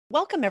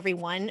Welcome,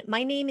 everyone.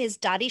 My name is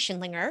Dottie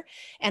Schindlinger,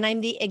 and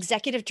I'm the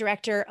Executive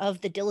Director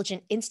of the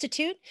Diligent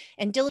Institute.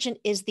 And Diligent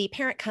is the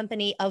parent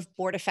company of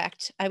Board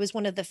Effect. I was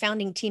one of the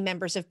founding team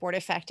members of Board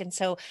Effect. And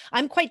so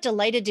I'm quite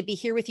delighted to be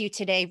here with you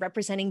today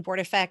representing Board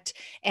Effect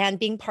and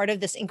being part of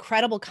this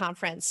incredible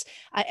conference.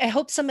 I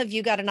hope some of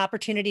you got an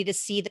opportunity to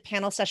see the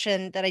panel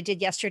session that I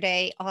did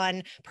yesterday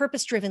on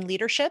purpose-driven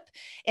leadership.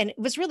 And it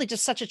was really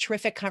just such a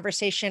terrific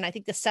conversation. I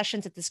think the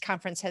sessions at this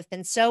conference have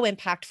been so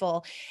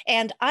impactful.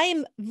 And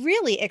I'm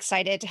really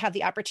excited to have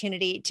the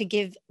opportunity to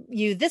give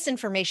you this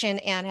information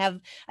and have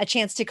a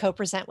chance to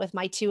co-present with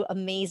my two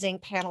amazing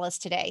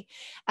panelists today.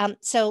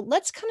 So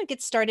let's kind of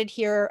get started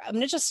here. I'm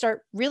going to just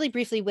start really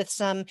briefly with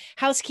some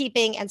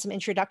housekeeping and some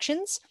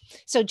introductions.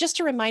 So just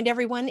to remind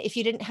everyone, if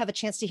you didn't have a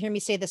chance to hear me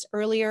say this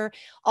earlier,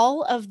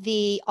 all of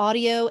the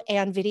audio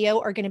and video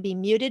are going to be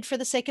muted for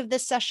the sake of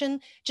this session,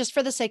 just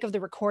for the sake of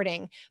the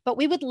recording. But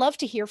we would love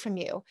to hear from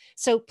you.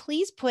 So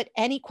please put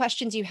any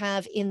questions you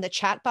have in the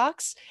chat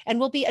box, and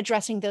we'll be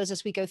addressing those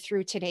as we go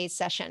through today's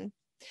session.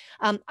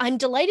 I'm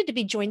delighted to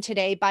be joined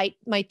today by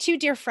my two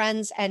dear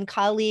friends and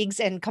colleagues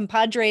and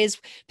compadres.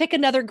 Pick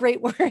another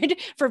great word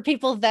for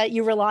people that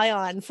you rely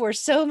on for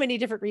so many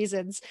different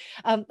reasons.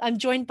 I'm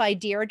joined by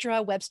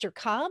Deirdre Webster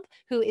Cobb,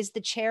 who is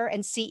the chair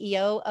and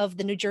CEO of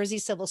the New Jersey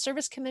Civil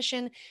Service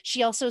Commission.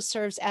 She also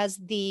serves as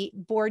the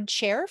board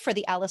chair for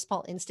the Alice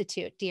Paul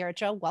Institute.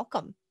 Deirdre,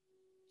 welcome.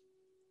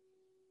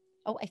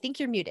 Oh, I think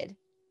you're muted.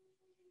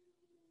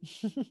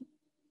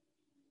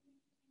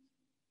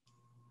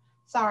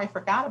 Sorry,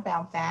 forgot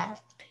about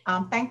that.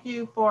 Thank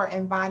you for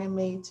inviting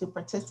me to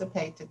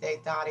participate today,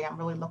 Dottie. I'm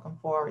really looking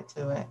forward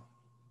to it.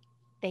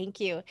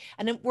 Thank you.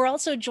 And then we're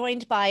also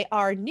joined by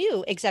our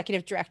new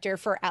executive director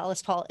for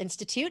Alice Paul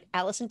Institute,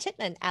 Allison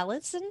Tittman.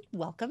 Allison,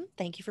 welcome.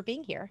 Thank you for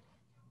being here.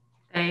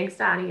 Thanks,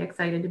 Dottie.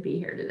 Excited to be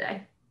here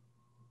today.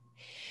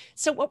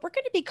 So what we're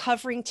going to be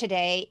covering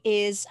today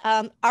is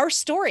our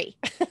story.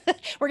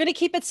 We're going to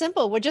keep it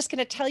simple. We're just going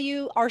to tell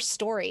you our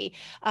story.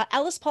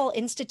 Alice Paul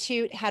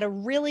Institute had a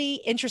really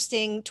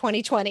interesting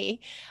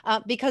 2020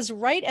 because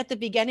right at the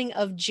beginning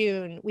of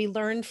June, we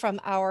learned from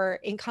our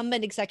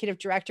incumbent executive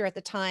director at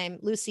the time,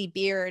 Lucy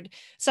Beard,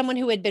 someone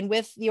who had been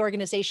with the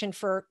organization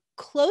for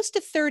close to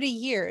 30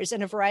 years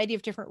in a variety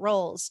of different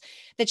roles,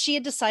 that she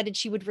had decided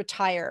she would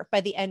retire by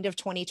the end of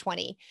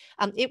 2020.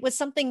 It was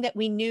something that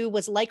we knew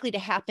was likely to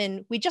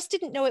happen. We just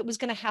didn't know it was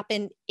going to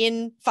happen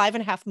in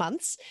 5.5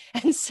 months.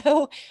 And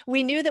so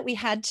we knew that we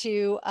had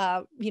to,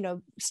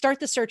 start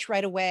the search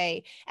right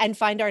away and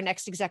find our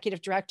next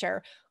executive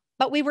director.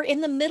 But we were in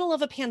the middle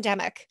of a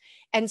pandemic.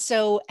 And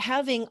so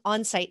having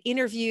on-site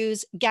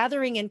interviews,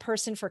 gathering in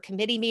person for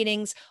committee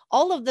meetings,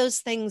 all of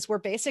those things were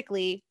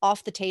basically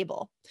off the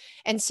table.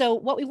 And so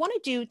what we want to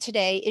do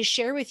today is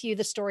share with you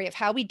the story of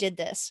how we did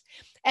this.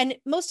 And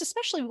most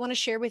especially, we want to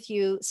share with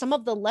you some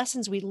of the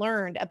lessons we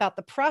learned about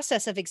the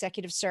process of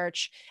executive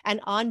search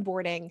and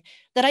onboarding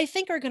that I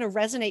think are going to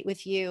resonate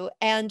with you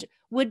and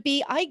would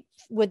be, I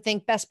would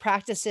think, best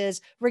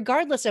practices,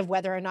 regardless of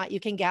whether or not you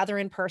can gather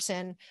in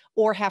person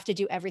or have to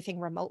do everything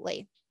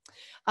remotely.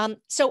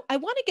 So I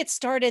want to get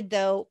started,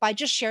 though, by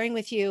just sharing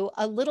with you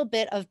a little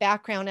bit of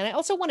background. And I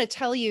also want to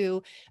tell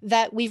you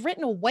that we've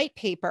written a white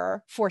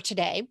paper for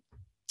today.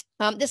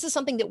 This is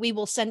something that we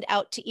will send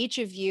out to each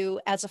of you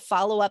as a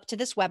follow-up to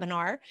this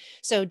webinar.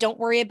 So don't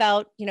worry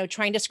about,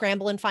 trying to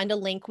scramble and find a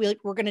link. We're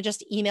going to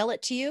just email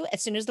it to you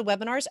as soon as the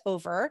webinar is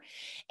over.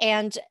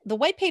 And the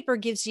white paper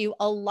gives you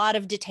a lot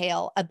of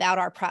detail about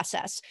our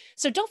process.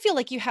 So don't feel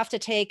like you have to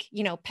take,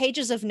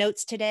 pages of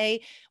notes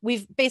today.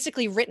 We've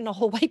basically written a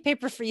whole white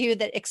paper for you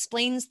that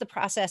explains the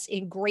process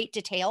in great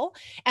detail.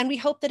 And we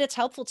hope that it's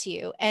helpful to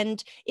you.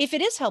 And if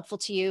it is helpful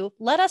to you,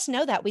 let us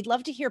know that. We'd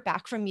love to hear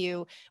back from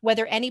you,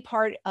 whether any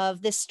part of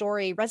this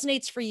story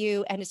resonates for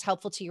you and is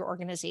helpful to your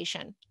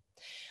organization.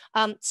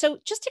 So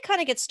just to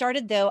kind of get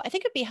started, though, I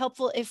think it'd be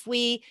helpful if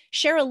we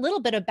share a little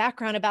bit of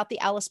background about the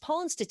Alice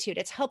Paul Institute.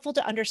 It's helpful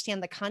to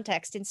understand the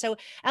context. And so,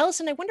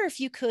 Allison, I wonder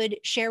if you could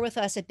share with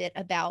us a bit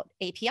about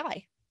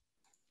API.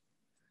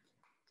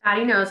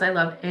 Dottie knows I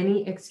love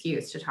any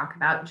excuse to talk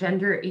about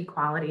gender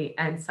equality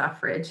and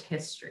suffrage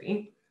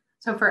history.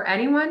 So for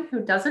anyone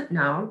who doesn't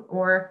know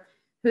or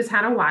who's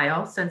had a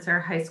while since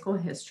our high school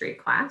history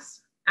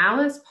class,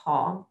 Alice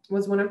Paul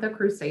was one of the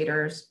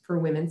crusaders for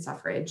women's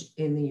suffrage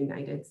in the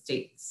United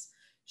States.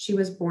 She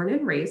was born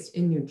and raised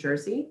in New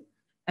Jersey,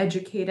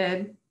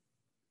 educated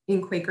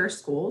in Quaker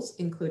schools,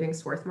 including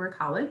Swarthmore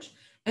College,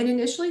 and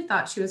initially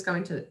thought she was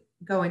going to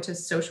go into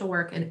social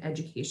work and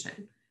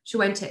education. She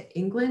went to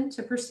England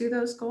to pursue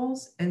those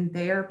goals and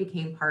there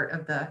became part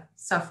of the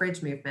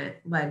suffrage movement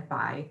led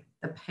by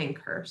the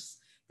Pankhursts.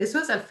 This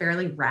was a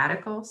fairly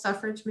radical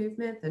suffrage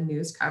movement. The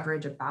news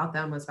coverage about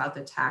them was about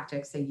the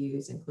tactics they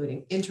used,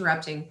 including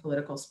interrupting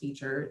political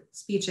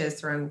speeches,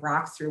 throwing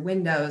rocks through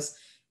windows,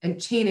 and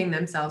chaining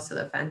themselves to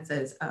the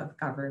fences of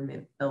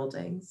government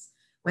buildings.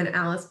 When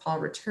Alice Paul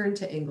returned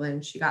to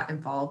England, she got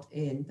involved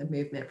in the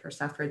movement for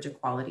suffrage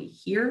equality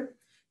here.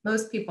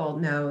 Most people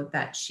know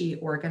that she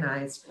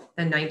organized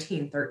the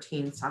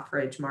 1913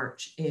 suffrage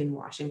march in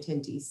Washington,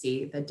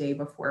 D.C., the day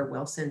before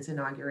Wilson's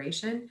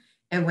inauguration,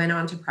 and went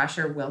on to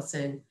pressure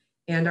Wilson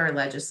and our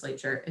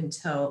legislature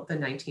until the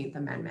 19th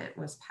Amendment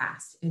was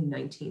passed in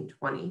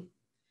 1920.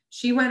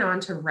 She went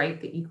on to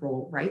write the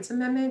Equal Rights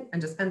Amendment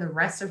and to spend the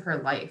rest of her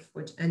life,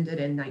 which ended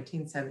in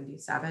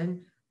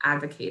 1977,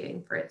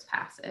 advocating for its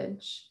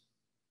passage.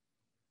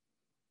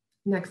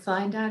 Next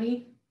slide,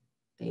 Daddy.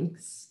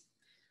 Thanks.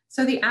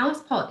 So the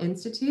Alice Paul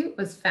Institute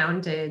was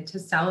founded to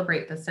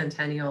celebrate the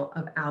centennial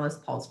of Alice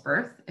Paul's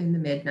birth in the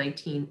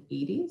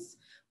mid-1980s.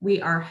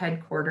 We are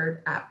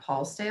headquartered at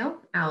Paulsdale,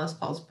 Alice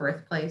Paul's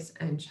birthplace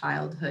and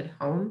childhood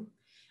home.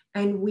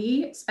 And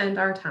we spend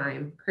our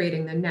time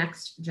creating the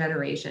next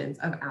generations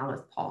of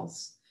Alice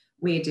Pauls.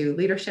 We do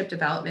leadership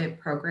development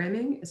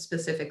programming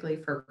specifically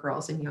for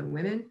girls and young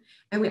women.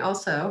 And we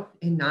also,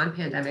 in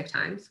non-pandemic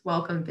times,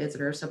 welcome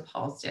visitors to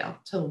Paulsdale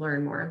to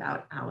learn more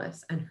about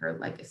Alice and her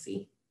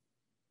legacy.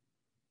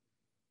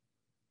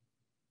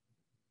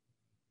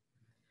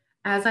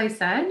 As I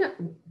said,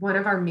 one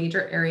of our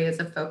major areas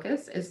of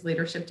focus is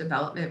leadership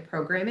development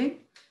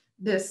programming.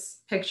 This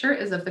picture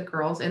is of the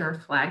girls in our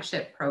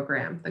flagship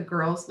program, the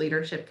Girls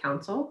Leadership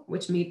Council,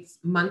 which meets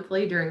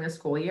monthly during the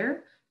school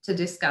year to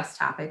discuss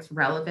topics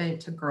relevant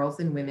to girls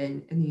and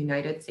women in the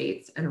United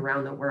States and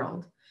around the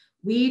world.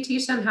 We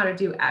teach them how to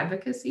do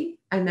advocacy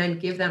and then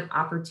give them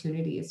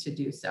opportunities to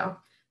do so.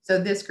 So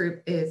this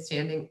group is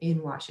standing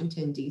in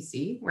Washington,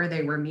 D.C., where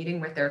they were meeting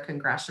with their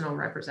congressional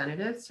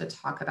representatives to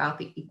talk about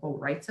the Equal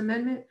Rights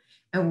Amendment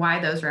and why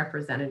those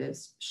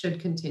representatives should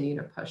continue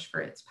to push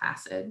for its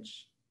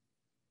passage.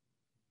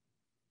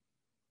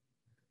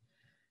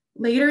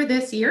 Later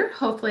this year,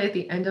 hopefully at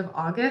the end of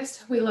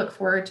August, we look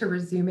forward to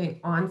resuming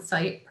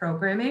on-site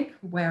programming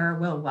where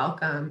we'll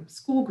welcome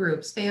school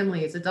groups,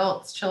 families,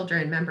 adults,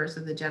 children, members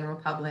of the general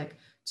public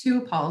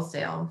to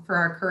Paulsdale for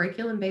our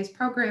curriculum-based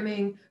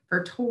programming,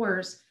 for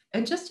tours,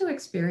 and just to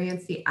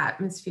experience the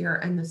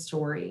atmosphere and the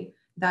story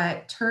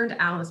that turned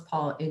Alice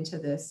Paul into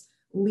this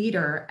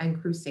leader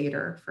and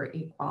crusader for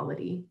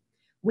equality.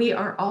 We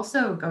are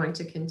also going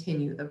to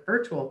continue the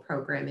virtual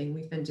programming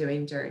we've been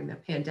doing during the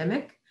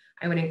pandemic.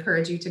 I would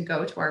encourage you to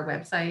go to our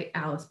website,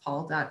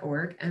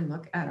 alicepaul.org, and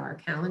look at our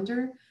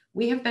calendar.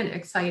 We have been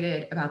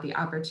excited about the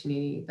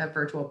opportunity that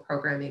virtual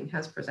programming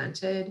has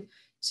presented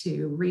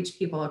to reach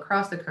people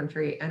across the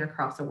country and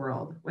across the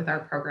world with our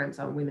programs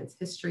on women's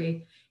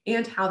history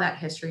and how that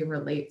history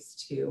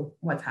relates to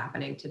what's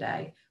happening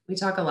today. We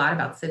talk a lot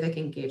about civic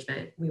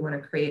engagement. We want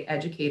to create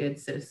educated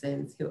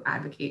citizens who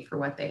advocate for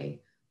what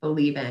they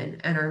believe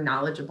in and are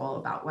knowledgeable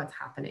about what's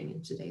happening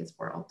in today's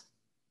world.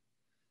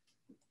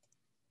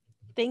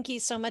 Thank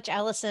you so much,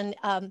 Allison.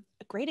 A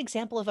great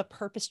example of a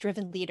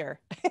purpose-driven leader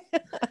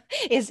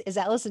is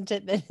Allison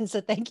Tittman.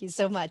 So thank you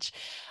so much.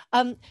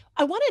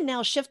 I want to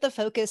now shift the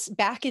focus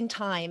back in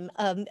time.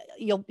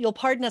 You'll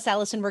pardon us,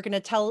 Allison. We're going to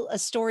tell a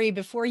story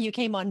before you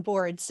came on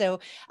board. So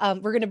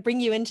we're going to bring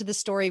you into the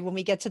story when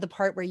we get to the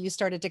part where you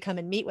started to come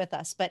and meet with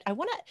us. But I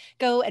want to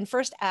go and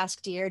first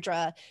ask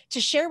Deirdre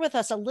to share with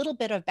us a little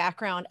bit of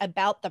background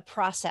about the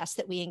process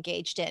that we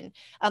engaged in.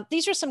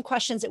 These are some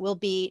questions that we'll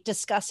be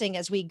discussing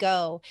as we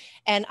go.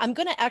 And I'm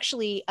going to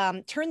actually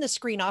turn the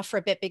screen off for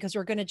a bit because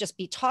we're going to just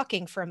be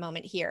talking for a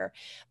moment here.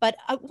 But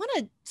I want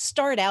to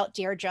start out,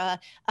 Deirdre.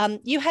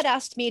 You had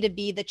asked me to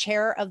be the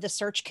chair of the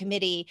search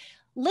committee.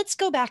 Let's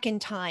go back in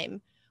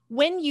time.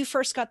 When you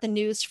first got the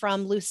news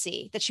from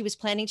Lucy that she was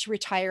planning to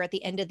retire at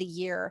the end of the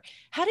year,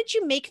 how did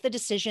you make the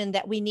decision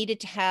that we needed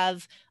to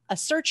have a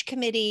search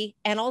committee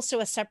and also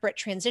a separate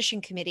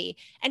transition committee?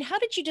 And how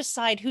did you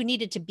decide who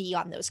needed to be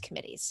on those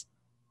committees?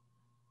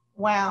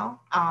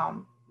 Well,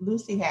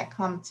 Lucy had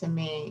come to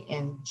me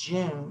in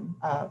June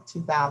of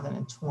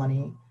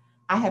 2020.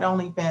 I had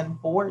only been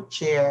board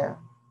chair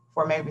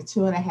for maybe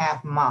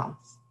 2.5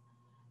 months.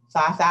 So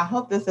I said, I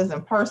hope this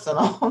isn't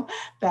personal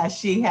that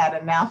she had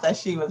announced that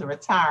she was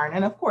retiring.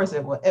 And of course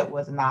it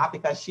was not,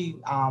 because she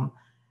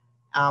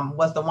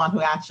was the one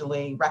who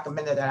actually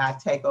recommended that I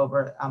take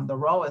over the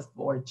role as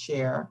board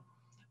chair.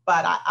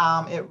 But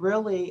it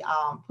really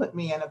put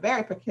me in a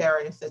very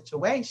precarious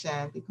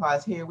situation,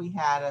 because here we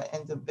had an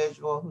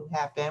individual who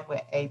had been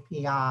with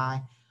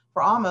API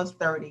for almost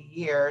 30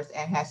 years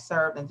and has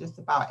served in just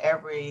about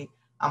every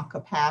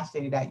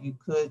capacity that you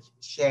could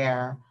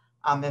share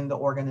in the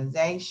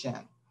organization.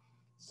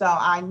 So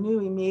I knew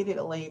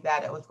immediately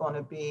that it was going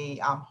to be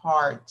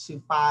hard to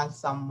find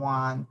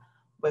someone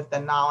with the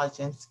knowledge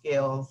and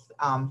skills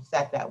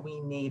set that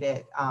we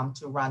needed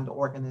to run the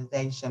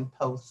organization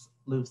post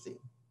Lucy.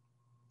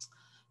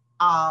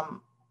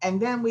 And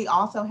then we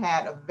also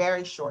had a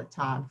very short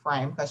time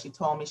frame, because she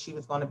told me she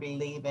was going to be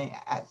leaving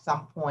at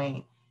some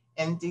point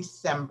in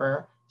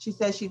December. She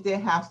said she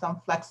did have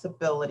some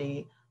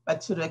flexibility,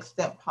 but to the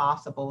extent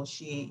possible,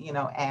 she,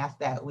 asked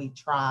that we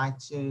try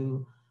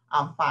to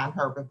find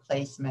her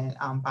replacement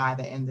by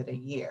the end of the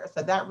year.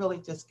 So that really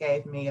just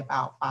gave me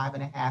about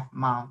 5.5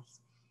 months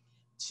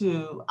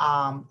to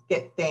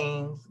get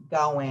things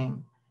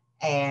going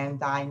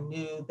And I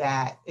knew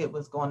that it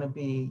was going to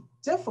be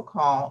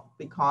difficult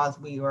because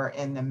we were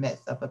in the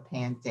midst of a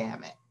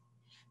pandemic.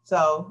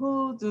 So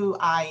who do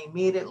I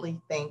immediately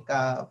think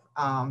of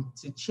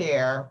to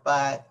chair?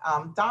 But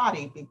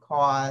Dottie,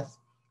 because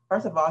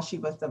first of all, she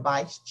was the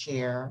vice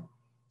chair.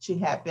 She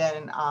had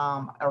been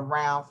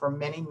around for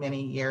many,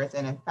 many years,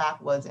 and in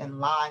fact was in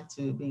line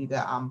to be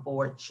the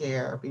board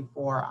chair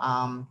before,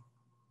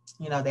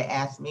 they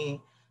asked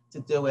me to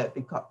do it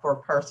because, for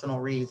personal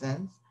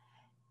reasons.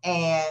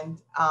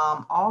 And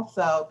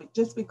also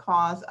just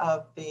because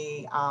of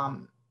the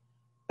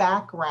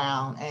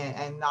background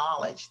and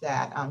knowledge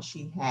that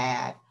she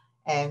had.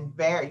 And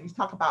you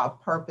talk about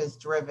a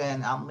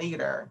purpose-driven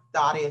leader.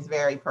 Dottie is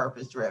very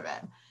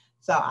purpose-driven.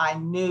 So I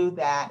knew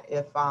that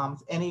if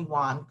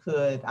anyone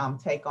could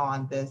take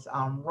on this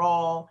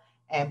role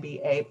and be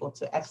able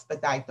to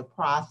expedite the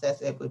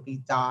process, it would be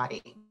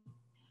Dottie.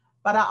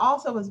 But I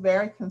also was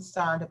very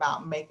concerned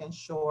about making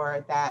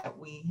sure that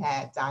we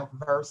had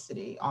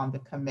diversity on the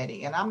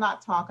committee. And I'm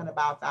not talking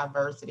about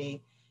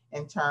diversity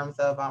in terms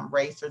of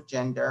race or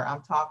gender.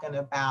 I'm talking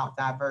about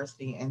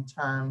diversity in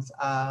terms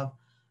of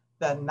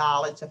the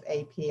knowledge of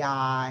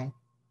API,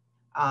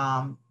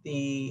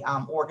 the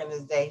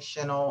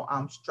organizational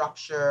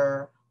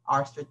structure,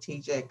 our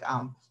strategic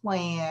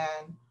plan,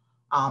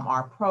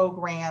 our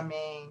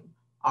programming,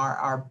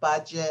 our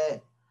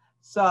budget.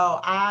 So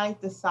I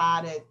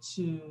decided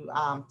to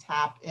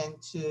tap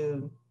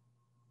into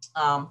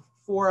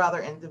 4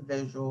 other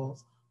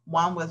individuals.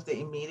 One was the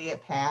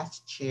immediate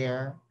past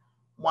chair,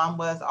 one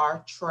was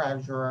our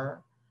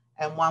treasurer,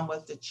 and one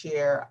was the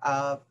chair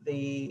of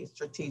the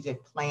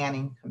strategic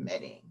planning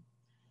committee.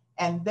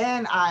 And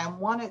then I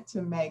wanted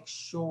to make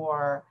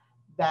sure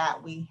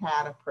that we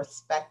had a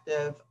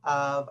perspective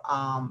of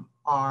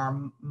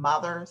our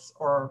mothers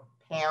or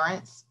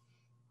parents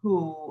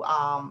who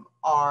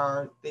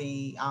are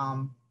the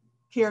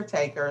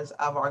caretakers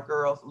of our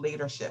Girls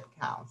Leadership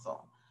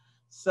Council.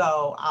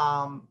 So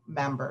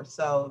members,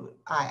 so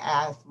I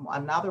asked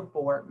another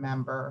board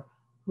member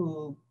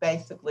who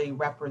basically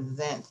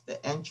represents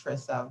the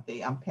interests of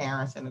the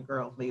parents in the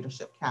Girls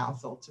Leadership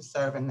Council to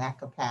serve in that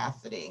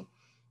capacity.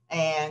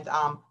 And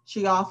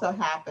she also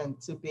happened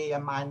to be a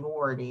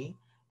minority,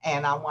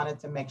 and I wanted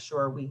to make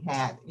sure we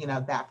had,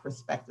 that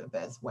perspective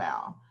as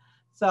well.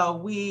 So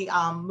we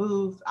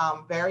moved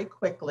very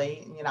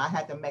quickly. I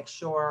had to make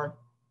sure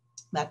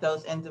that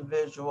those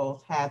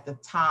individuals had the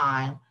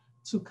time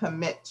to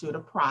commit to the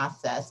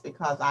process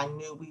because I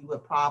knew we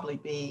would probably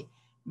be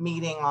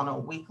meeting on a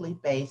weekly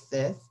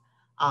basis.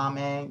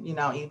 And,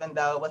 even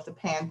though it was a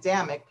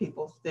pandemic,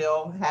 people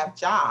still have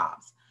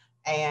jobs,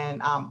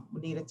 and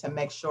we needed to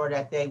make sure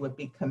that they would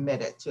be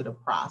committed to the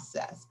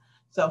process.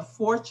 So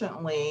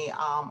fortunately,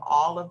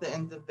 all of the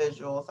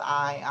individuals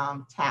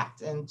I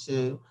tapped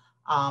into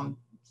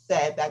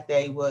said that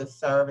they would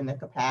serve in the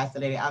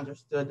capacity. They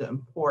understood the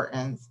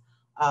importance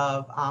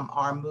of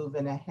our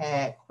moving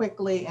ahead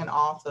quickly, and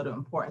also the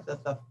importance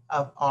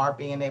of our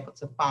being able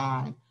to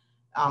find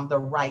the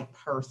right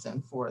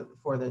person for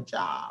the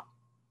job.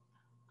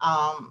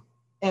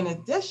 In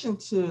addition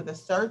to the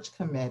search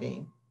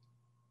committee,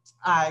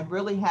 I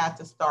really had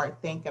to start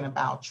thinking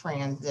about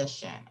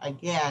transition.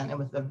 Again, it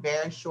was a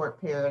very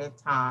short period of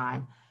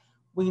time.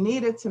 We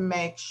needed to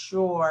make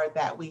sure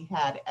that we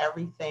had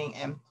everything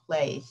in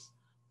place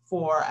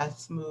for a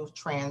smooth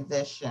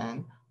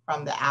transition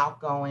from the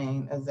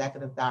outgoing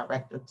executive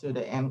director to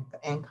the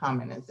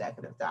incoming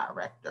executive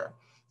director.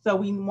 So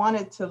we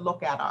wanted to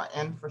look at our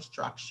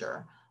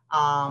infrastructure,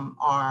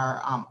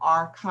 our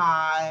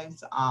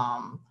archives,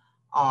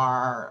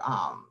 our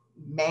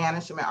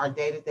management, our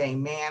day-to-day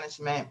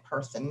management,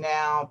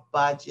 personnel,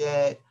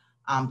 budget,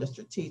 the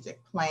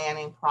strategic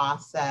planning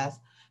process.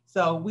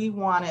 So we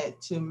wanted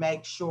to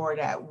make sure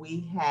that we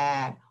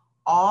had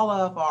all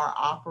of our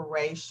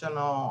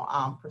operational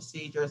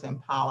procedures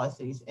and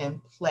policies in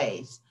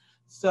place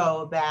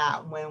so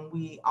that when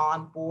we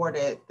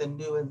onboarded the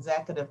new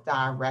executive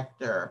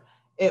director,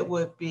 it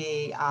would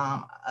be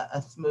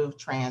a smooth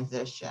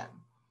transition.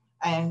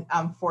 And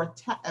for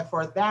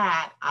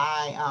that,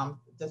 I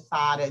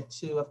decided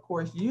to, of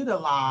course,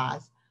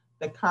 utilize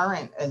the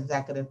current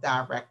executive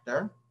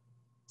director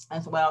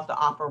as well as the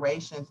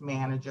operations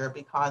manager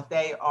because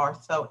they are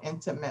so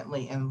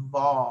intimately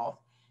involved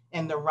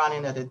in the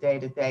running of the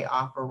day-to-day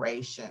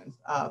operations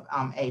of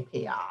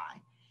API.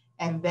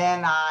 And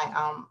then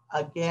I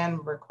again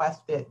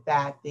requested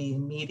that the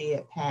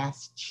immediate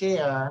past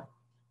chair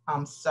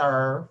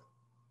serve,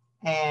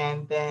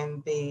 and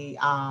then the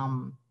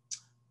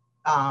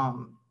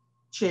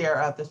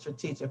chair of the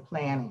strategic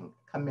planning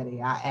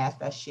committee, I asked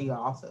that she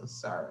also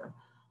serve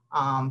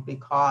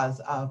because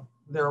of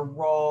their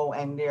role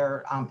and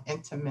their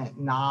intimate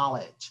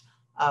knowledge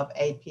of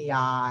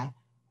API,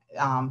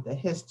 the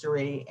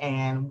history,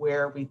 and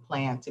where we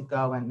plan to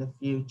go in the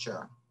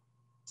future.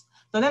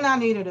 So then I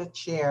needed a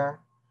chair,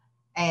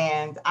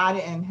 and I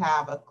didn't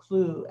have a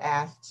clue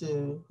as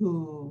to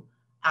who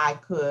I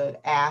could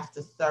ask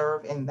to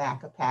serve in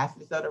that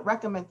capacity. So the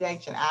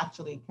recommendation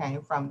actually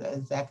came from the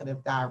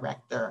executive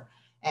director,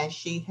 and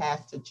she has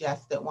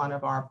suggested one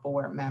of our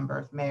board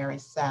members, Mary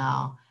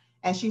Sal.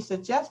 And she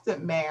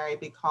suggested Mary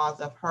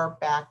because of her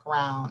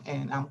background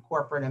in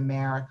corporate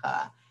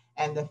America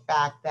and the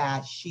fact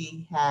that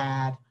she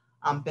had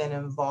been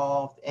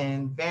involved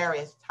in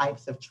various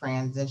types of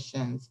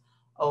transitions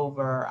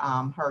over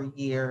her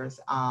years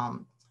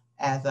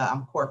as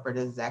a corporate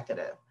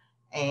executive.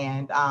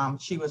 And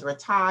she was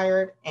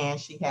retired and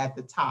she had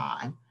the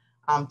time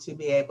to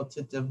be able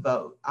to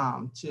devote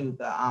to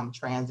the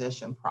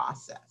transition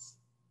process.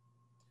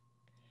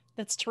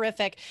 That's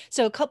terrific.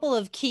 So a couple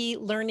of key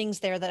learnings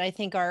there that I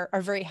think are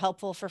very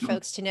helpful for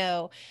folks to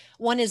know.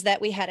 One is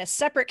that we had a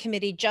separate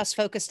committee just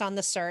focused on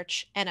the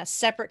search and a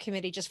separate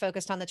committee just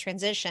focused on the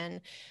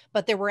transition,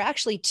 but there were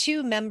actually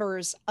two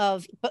members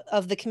of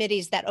the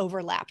committees that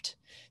overlapped.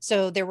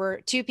 So there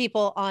were two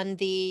people on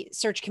the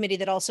search committee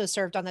that also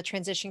served on the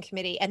transition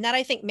committee. And that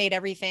I think made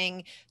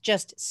everything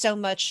just so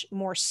much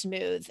more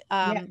smooth.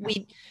 Yeah.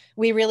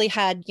 We really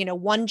had,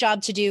 one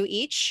job to do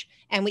each,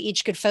 and we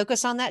each could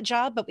focus on that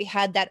job, but we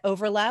had that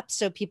overlap.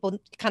 So people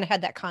kind of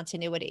had that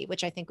continuity,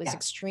 which I think was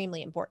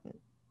extremely important.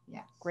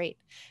 Yes. Great.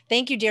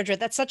 Thank you, Deirdre.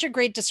 That's such a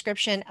great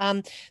description.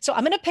 So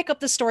I'm going to pick up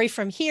the story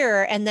from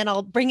here and then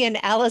I'll bring in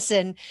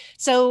Allison.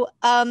 So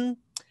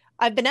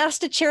I've been asked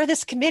to chair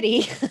this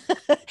committee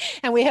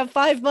and we have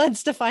 5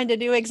 months to find a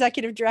new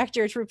executive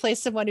director to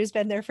replace someone who's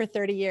been there for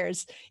 30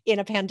 years in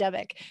a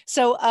pandemic.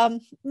 So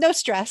no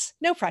stress,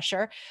 no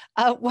pressure.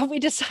 What we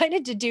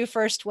decided to do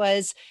first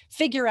was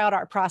figure out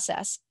our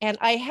process. And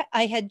I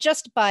had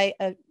just by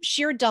a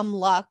sheer dumb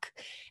luck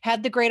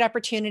had the great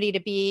opportunity to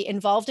be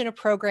involved in a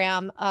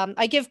program.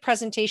 I give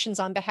presentations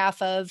on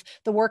behalf of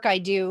the work I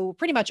do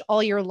pretty much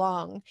all year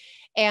long.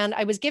 And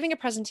I was giving a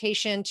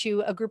presentation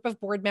to a group of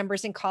board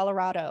members in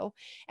Colorado,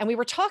 and we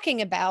were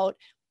talking about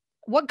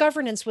what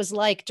governance was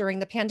like during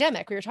the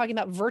pandemic. We were talking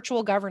about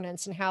virtual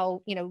governance and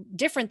how,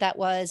 different that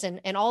was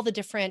and all the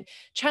different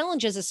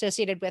challenges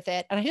associated with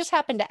it. And I just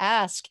happened to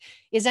ask,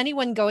 is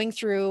anyone going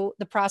through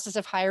the process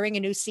of hiring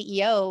a new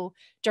CEO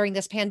during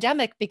this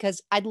pandemic?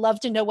 Because I'd love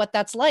to know what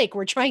that's like.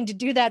 We're trying to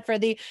do that for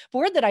the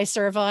board that I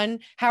serve on.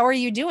 How are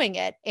you doing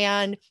it?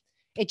 And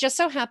it just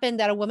so happened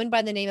that a woman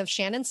by the name of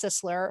Shannon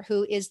Sisler,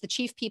 who is the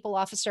chief people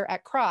officer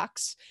at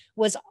Crocs,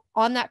 was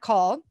on that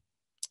call.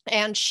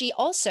 And she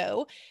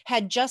also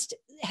had just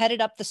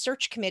headed up the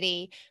search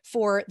committee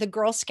for the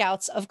Girl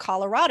Scouts of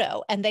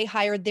Colorado, and they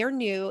hired their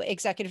new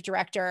executive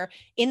director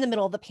in the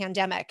middle of the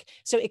pandemic.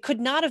 So it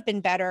could not have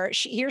been better.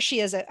 Here she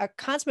is, a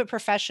consummate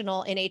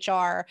professional in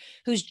HR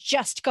who's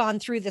just gone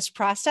through this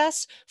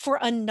process for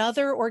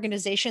another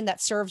organization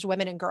that serves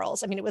women and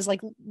girls. I mean, it was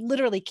like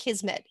literally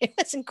kismet. It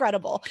was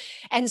incredible.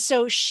 And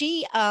so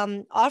she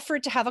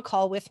offered to have a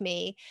call with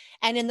me.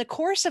 And in the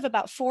course of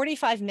about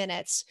 45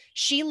 minutes,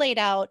 she laid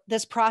out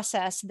this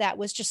process that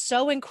was just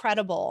so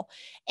incredible.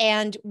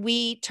 And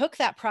we took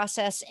that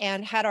process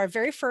and had our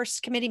very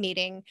first committee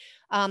meeting.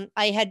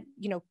 I had,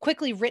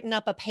 quickly written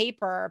up a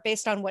paper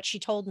based on what she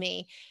told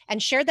me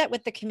and shared that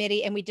with the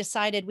committee. And we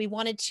decided we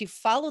wanted to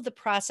follow the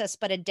process,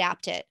 but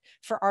adapt it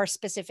for our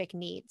specific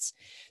needs.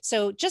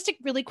 So just to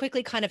really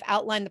quickly kind of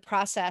outline the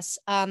process,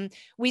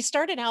 we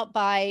started out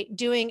by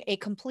doing a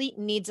complete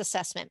needs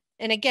assessment.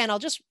 And again, I'll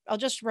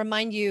just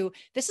remind you,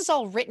 this is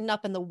all written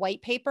up in the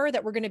white paper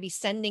that we're going to be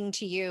sending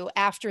to you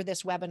after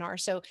this webinar.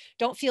 So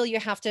don't feel you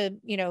have to,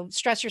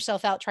 stress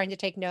yourself out trying to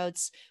take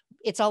notes.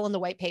 It's all in the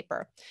white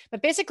paper.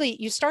 But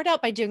basically, you start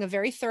out by doing a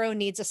very thorough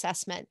needs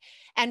assessment.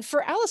 And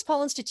for Alice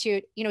Paul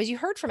Institute, as you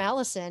heard from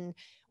Allison,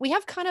 we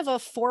have kind of a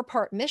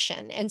 4-part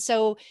mission. And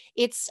so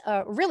it's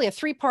really a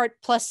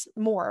 3-part plus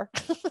more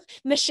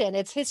mission.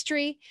 It's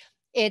history.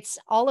 It's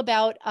all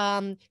about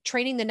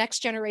training the next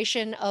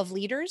generation of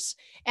leaders,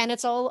 and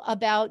it's all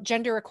about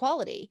gender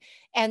equality.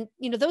 And,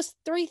 those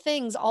 3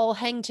 things all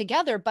hang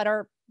together, but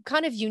are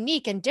kind of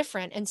unique and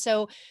different. And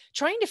so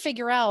trying to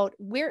figure out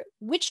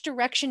which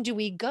direction do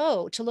we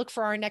go to look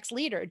for our next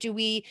leader? Do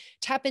we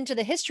tap into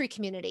the history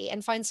community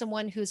and find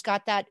someone who's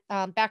got that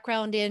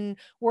background in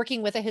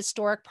working with a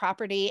historic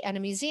property and a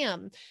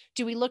museum?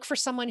 Do we look for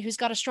someone who's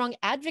got a strong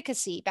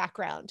advocacy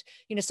background?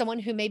 Someone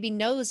who maybe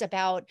knows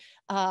about,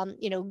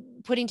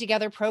 putting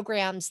together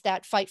programs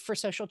that fight for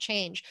social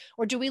change?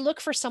 Or do we look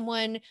for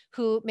someone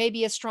who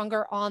maybe is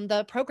stronger on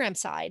the program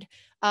side,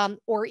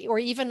 or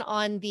even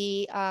on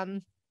the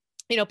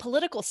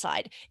political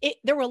side?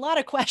 There were a lot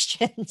of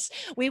questions.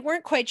 We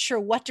weren't quite sure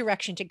what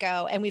direction to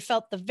go. And we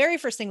felt the very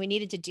first thing we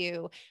needed to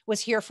do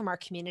was hear from our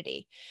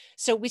community.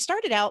 So we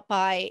started out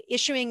by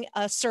issuing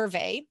a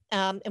survey,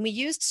 and we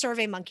used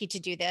SurveyMonkey to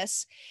do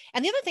this.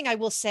 And the other thing I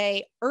will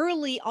say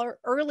early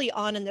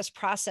on in this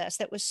process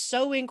that was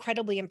so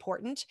incredibly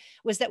important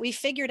was that we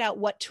figured out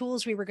what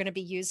tools we were going to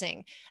be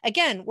using.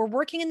 Again, we're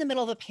working in the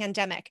middle of a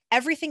pandemic.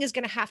 Everything is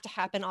going to have to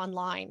happen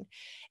online.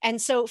 And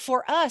so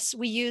for us,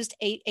 we used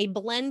a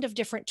blend of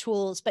different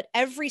tools, but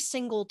every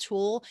single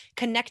tool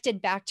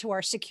connected back to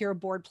our secure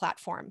board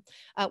platform.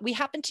 We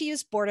happen to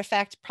use Board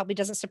Effect, probably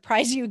doesn't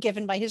surprise you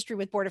given my history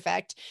with Board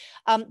Effect,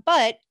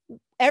 but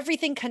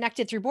everything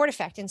connected through Board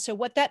Effect. And so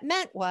what that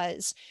meant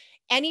was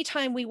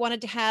anytime we wanted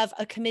to have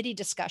a committee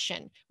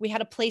discussion, we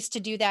had a place to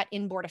do that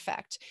in Board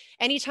Effect.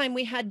 Anytime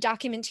we had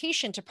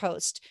documentation to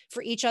post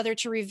for each other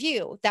to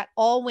review, that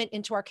all went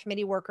into our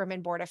committee workroom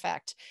in Board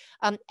Effect.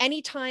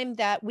 Anytime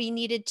that we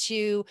needed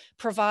to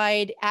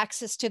provide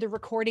access to the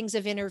recordings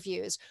of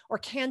interviews or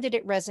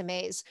candidate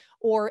resumes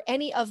or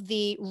any of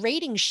the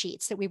rating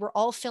sheets that we were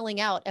all filling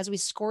out as we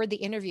scored the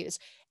interviews,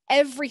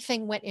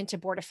 everything went into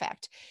Board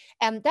Effect.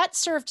 And that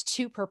served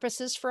two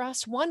purposes for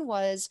us. One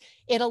was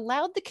it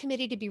allowed the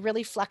committee to be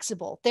really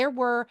flexible. There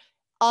were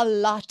a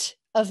lot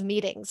of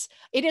meetings.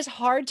 It is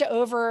hard to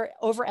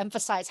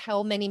overemphasize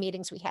how many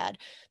meetings we had.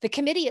 The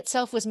committee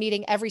itself was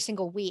meeting every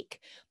single week,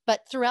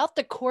 but throughout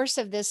the course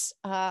of this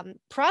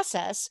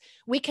process,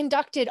 we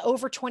conducted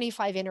over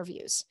 25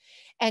 interviews.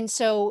 And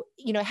so,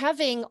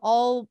 having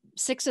all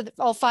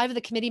five of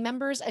the committee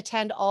members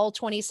attend all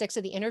 26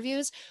 of the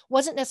interviews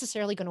wasn't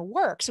necessarily going to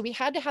work. So we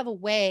had to have a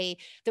way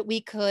that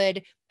we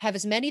could have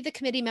as many of the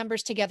committee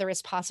members together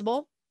as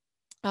possible,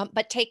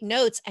 but take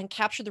notes and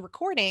capture the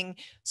recording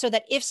so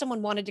that if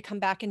someone wanted to come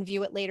back and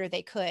view it later,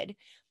 they could.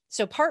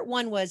 So part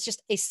one was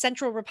just a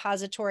central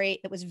repository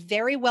that was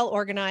very well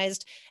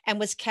organized and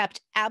was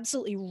kept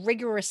absolutely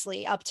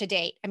rigorously up to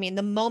date. I mean,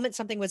 the moment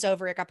something was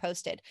over, it got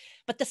posted.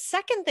 But the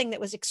second thing that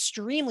was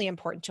extremely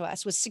important to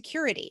us was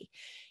security.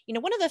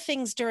 One of the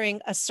things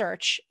during a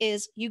search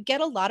is you get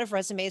a lot of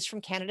resumes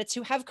from candidates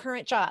who have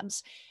current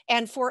jobs.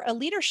 And for a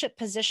leadership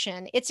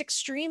position, it's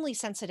extremely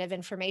sensitive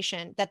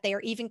information that they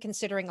are even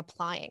considering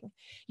applying.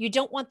 You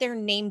don't want their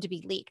name to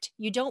be leaked.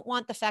 You don't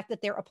want the fact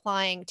that they're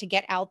applying to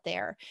get out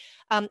there.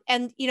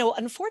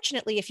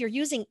 Unfortunately, if you're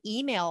using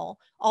email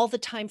all the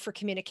time for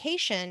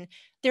communication,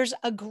 there's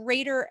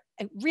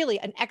really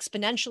an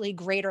exponentially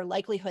greater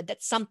likelihood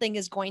that something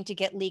is going to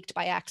get leaked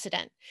by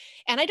accident.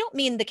 And I don't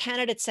mean the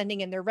candidates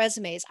sending in their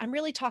resumes. I'm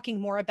really talking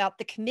more about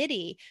the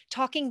committee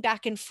talking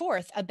back and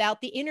forth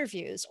about the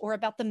interviews or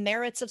about the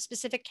merits of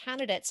specific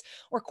candidates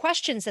or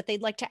questions that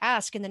they'd like to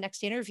ask in the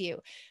next interview.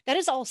 That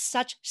is all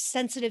such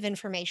sensitive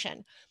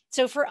information.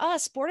 So for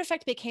us, Board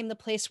Effect became the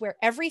place where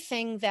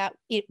everything that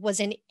it was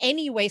in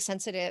any way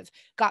sensitive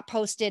got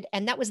posted,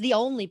 and that was the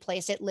only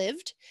place it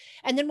lived.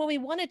 And then when we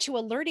wanted to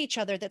alert each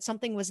other that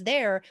something was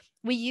there,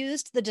 we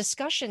used the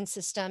discussion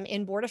system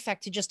in Board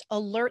Effect to just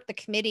alert the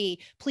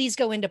committee, please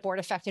go into Board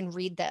Effect and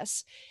read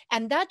this.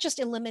 And that just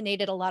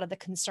eliminated a lot of the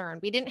concern.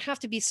 We didn't have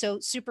to be so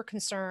super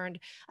concerned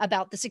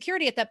about the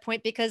security at that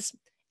point because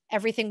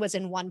everything was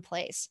in one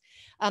place.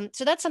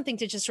 So that's something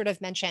to just sort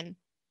of mention.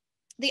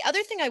 The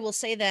other thing I will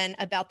say then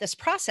about this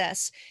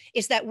process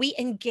is that we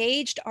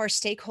engaged our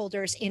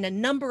stakeholders in a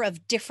number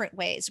of different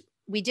ways.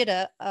 We did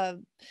a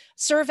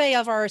survey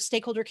of our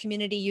stakeholder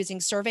community using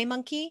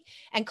SurveyMonkey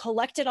and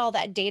collected all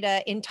that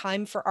data in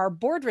time for our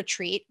board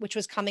retreat, which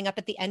was coming up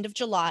at the end of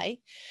July.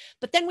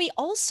 But then we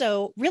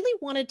also really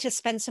wanted to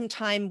spend some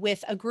time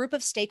with a group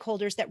of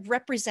stakeholders that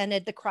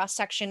represented the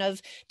cross-section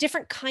of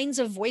different kinds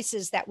of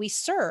voices that we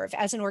serve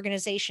as an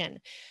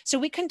organization. So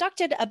we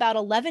conducted about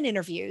 11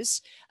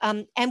 interviews.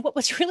 And what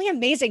was really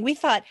amazing, we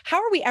thought, how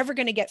are we ever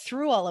going to get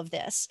through all of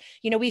this?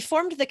 We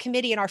formed the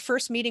committee and our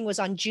first meeting was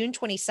on June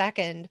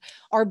 22nd.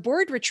 Our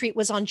board retreat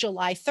was on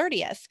July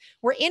 30th.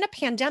 We're in a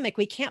pandemic.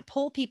 We can't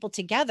pull people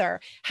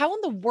together. How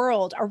in the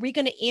world are we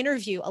going to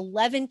interview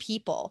 11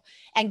 people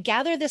and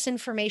gather this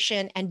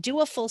information and do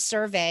a full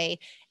survey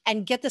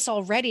and get this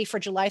all ready for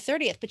July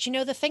 30th? But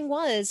the thing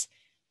was,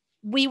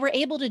 we were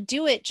able to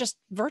do it just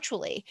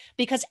virtually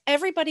because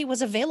everybody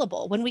was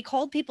available. When we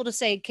called people to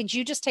say, could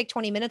you just take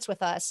 20 minutes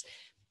with us?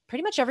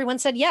 Pretty much everyone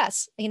said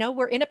yes.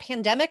 We're in a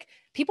pandemic.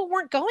 People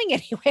weren't going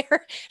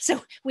anywhere.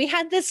 So we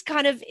had this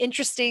kind of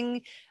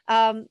interesting,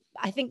 I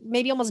think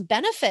maybe almost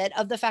benefit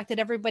of the fact that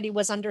everybody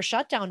was under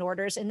shutdown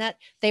orders and that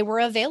they were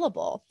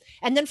available.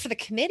 And then for the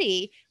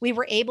committee, we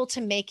were able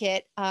to make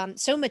it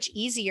so much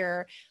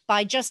easier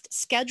by just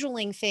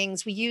scheduling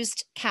things. We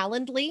used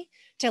Calendly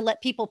to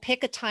let people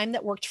pick a time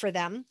that worked for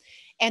them.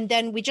 And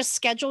then we just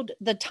scheduled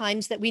the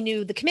times that we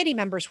knew the committee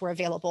members were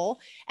available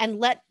and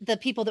let the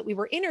people that we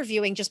were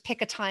interviewing just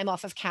pick a time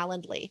off of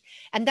Calendly.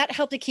 And that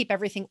helped to keep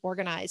everything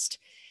organized.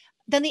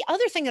 Then the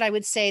other thing that I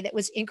would say that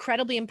was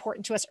incredibly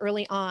important to us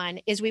early on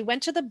is we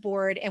went to the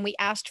board and we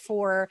asked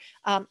for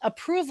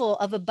approval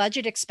of a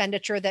budget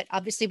expenditure that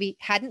obviously we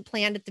hadn't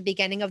planned at the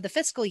beginning of the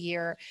fiscal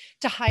year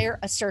to hire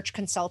a search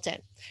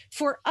consultant.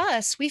 For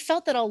us, we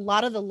felt that a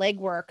lot of the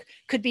legwork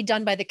could be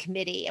done by the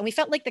committee, and we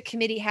felt like the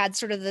committee had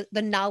sort of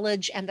the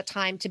knowledge and the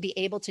time to be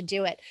able to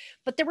do it.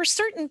 But there were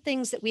certain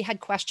things that we had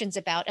questions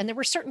about, and there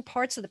were certain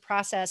parts of the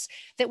process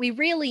that we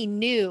really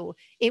knew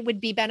it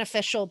would be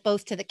beneficial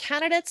both to the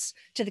candidates,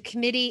 to the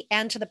committee,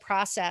 and to the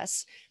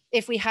process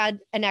if we had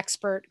an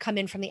expert come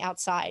in from the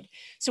outside.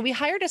 So we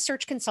hired a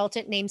search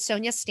consultant named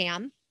Sonia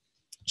Stam.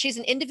 She's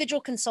an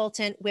individual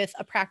consultant with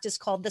a practice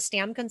called the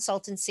STAM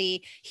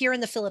Consultancy here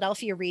in the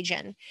Philadelphia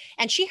region.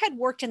 And she had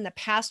worked in the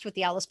past with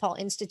the Alice Paul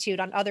Institute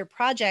on other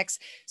projects.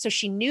 So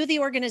she knew the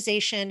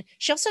organization.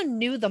 She also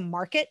knew the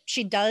market.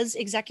 She does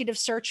executive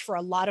search for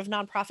a lot of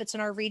nonprofits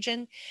in our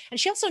region. And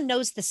she also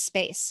knows the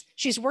space.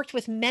 She's worked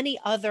with many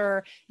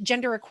other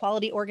gender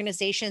equality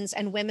organizations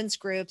and women's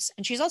groups.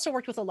 And she's also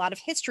worked with a lot of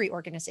history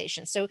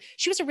organizations. So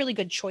she was a really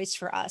good choice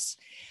for us.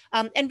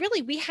 And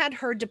really, we had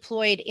her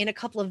deployed in a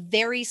couple of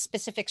very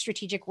specific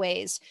strategic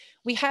ways.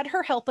 We had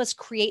her help us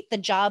create the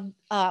job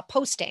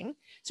posting.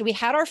 So we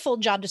had our full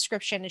job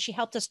description, and she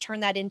helped us turn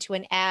that into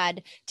an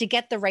ad to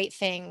get the right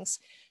things.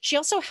 She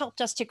also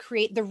helped us to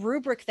create the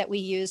rubric that we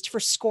used for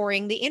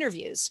scoring the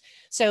interviews.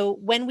 So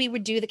when we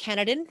would do the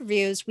candidate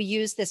interviews, we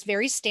used this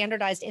very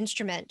standardized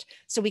instrument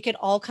so we could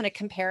all kind of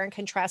compare and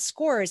contrast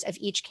scores of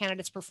each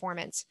candidate's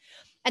performance.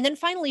 And then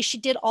finally, she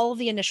did all of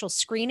the initial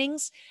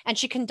screenings, and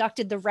she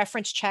conducted the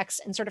reference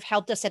checks and sort of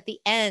helped us at the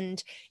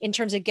end in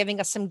terms of giving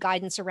us some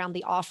guidance around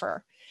the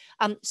offer.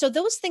 So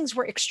those things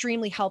were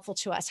extremely helpful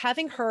to us.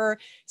 Having her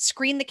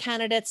screen the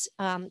candidates,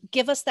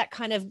 give us that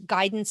kind of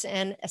guidance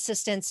and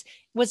assistance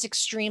was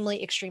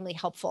extremely, extremely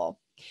helpful.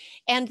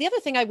 And the other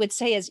thing I would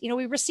say is,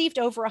 we received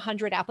over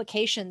 100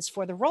 applications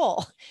for the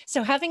role.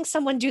 So having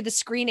someone do the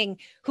screening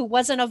who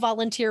wasn't a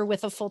volunteer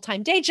with a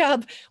full-time day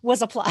job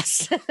was a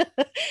plus.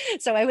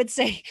 So I would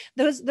say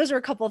those are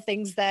a couple of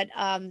things that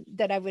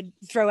I would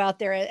throw out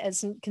there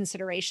as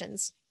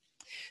considerations.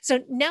 So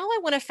now I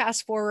want to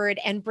fast forward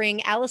and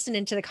bring Allison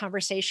into the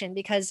conversation,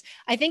 because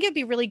I think it'd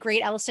be really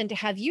great, Allison, to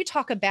have you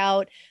talk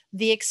about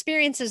the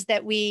experiences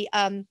that we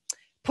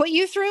put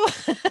you through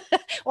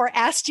or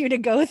asked you to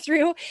go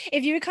through.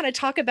 If you would kind of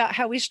talk about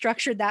how we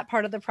structured that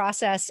part of the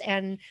process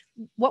and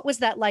what was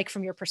that like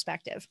from your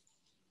perspective?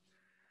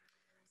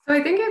 So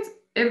I think it's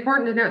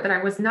important to note that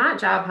I was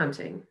not job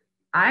hunting.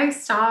 I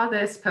saw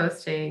this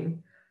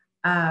posting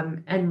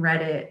and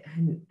read it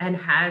and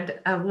had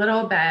a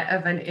little bit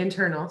of an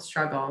internal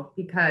struggle,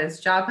 because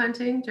job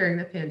hunting during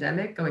the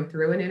pandemic, going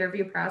through an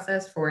interview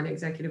process for an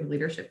executive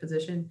leadership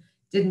position,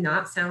 did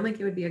not sound like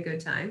it would be a good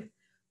time.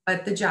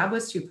 But the job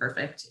was too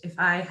perfect. If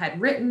I had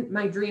written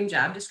my dream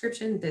job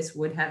description, this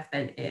would have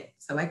been it.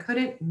 So I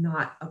couldn't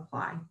not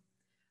apply.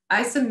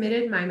 I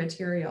submitted my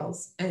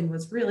materials and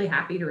was really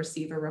happy to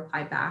receive a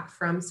reply back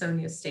from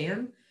Sonia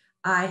Stam.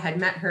 I had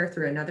met her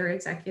through another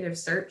executive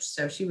search,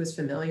 so she was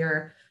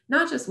familiar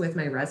not just with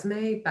my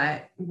resume,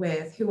 but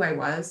with who I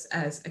was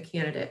as a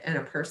candidate and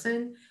a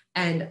person,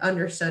 and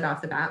understood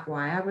off the bat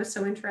why I was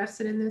so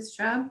interested in this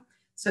job.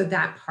 So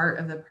that part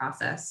of the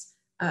process,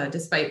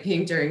 despite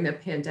being during the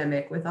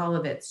pandemic with all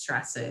of its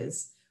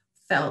stresses,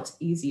 felt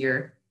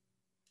easier.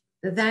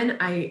 Then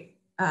I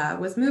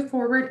was moved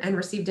forward and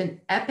received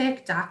an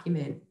epic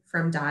document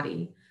from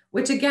Dottie,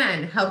 which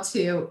again helped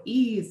to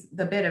ease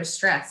the bit of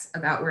stress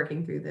about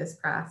working through this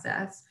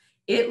process.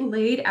 It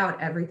laid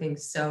out everything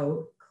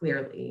so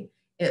clearly.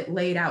 It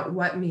laid out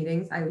what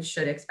meetings I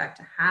should expect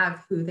to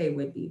have, who they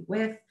would be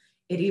with.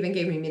 It even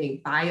gave me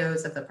mini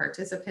bios of the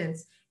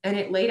participants, and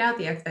it laid out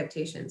the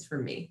expectations for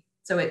me.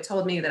 So it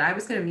told me that I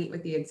was going to meet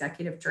with the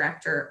executive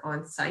director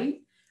on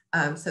site,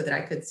 so that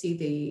I could see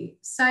the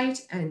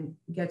site and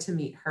get to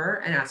meet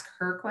her and ask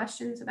her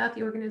questions about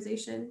the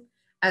organization,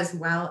 as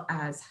well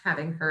as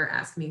having her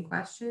ask me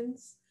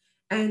questions.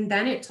 And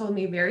then it told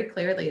me very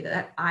clearly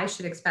that I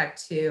should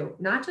expect to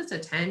not just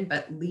attend,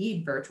 but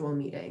lead virtual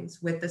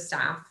meetings with the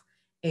staff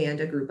and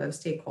a group of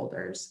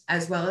stakeholders,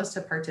 as well as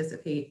to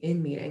participate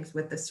in meetings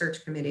with the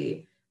search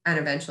committee and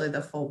eventually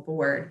the full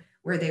board,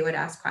 where they would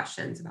ask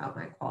questions about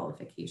my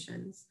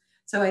qualifications.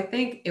 So I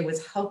think it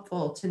was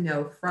helpful to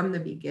know from the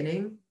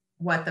beginning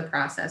what the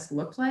process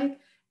looked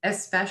like,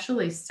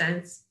 especially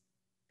since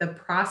the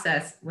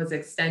process was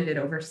extended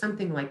over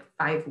something like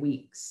 5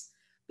 weeks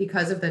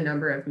because of the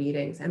number of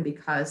meetings and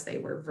because they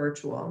were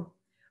virtual.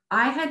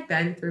 I had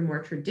been through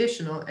more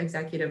traditional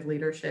executive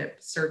leadership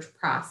search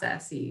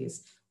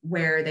processes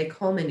where they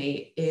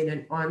culminate in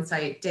an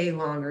on-site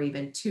day-long or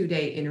even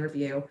 2-day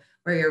interview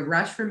where you're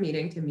rushed from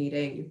meeting to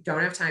meeting, you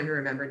don't have time to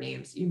remember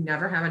names, you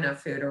never have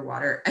enough food or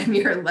water, and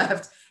you're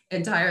left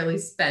entirely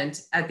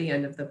spent at the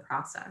end of the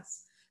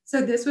process.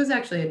 So this was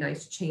actually a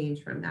nice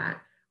change from that.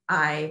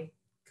 I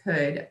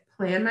could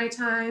plan my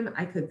time,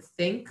 I could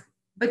think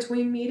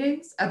between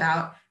meetings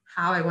about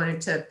how I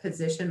wanted to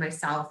position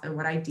myself and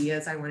what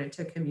ideas I wanted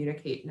to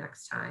communicate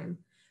next time.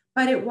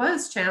 But it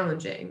was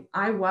challenging.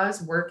 I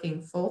was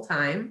working full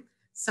time,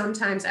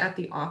 sometimes at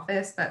the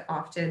office, but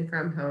often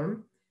from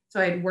home. So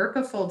I'd work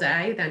a full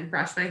day, then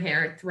brush my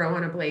hair, throw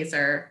on a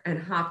blazer,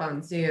 and hop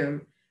on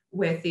Zoom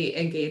with the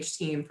engaged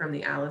team from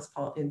the Alice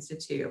Paul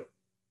Institute.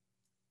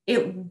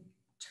 It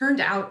turned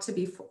out to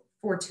be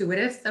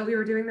fortuitous that we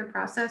were doing the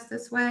process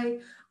this way.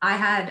 I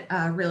had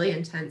a really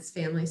intense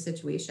family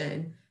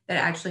situation that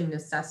actually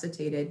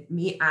necessitated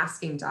me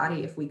asking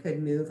Dottie if we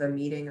could move a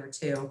meeting or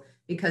two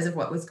because of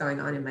what was going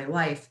on in my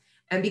life.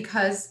 And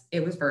because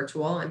it was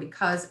virtual and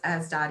because,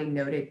 as Dottie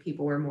noted,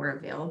 people were more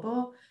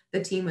available,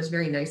 the team was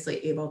very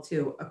nicely able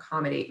to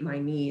accommodate my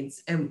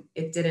needs, and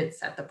it didn't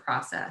set the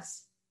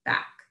process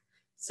back.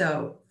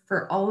 So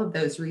for all of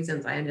those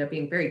reasons, I ended up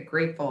being very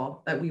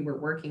grateful that we were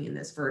working in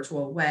this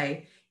virtual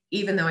way,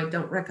 even though I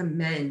don't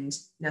recommend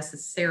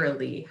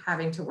necessarily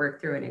having to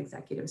work through an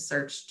executive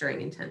search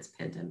during intense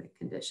pandemic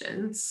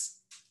conditions.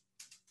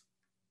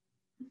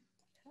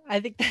 I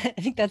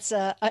think that's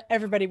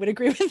everybody would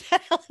agree with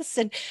that,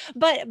 Allison.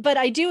 But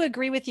I do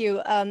agree with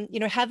you.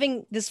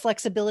 Having this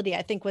flexibility,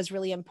 I think, was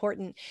really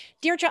important.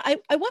 Deirdre,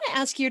 I want to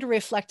ask you to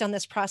reflect on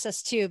this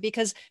process too,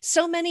 because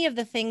so many of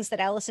the things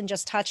that Allison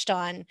just touched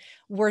on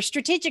were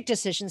strategic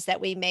decisions that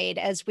we made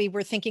as we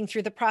were thinking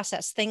through the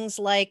process. Things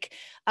like,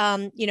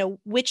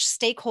 which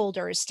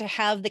stakeholders to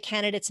have the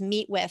candidates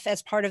meet with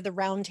as part of the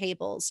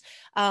roundtables.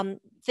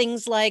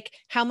 Things like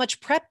how much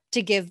prep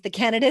to give the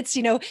candidates,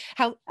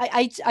 how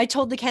I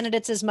told the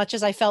candidates as much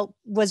as I felt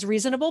was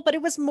reasonable, but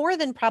it was more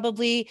than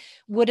probably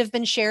would have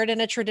been shared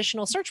in a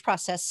traditional search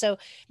process. So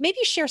maybe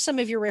share some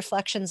of your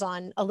reflections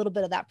on a little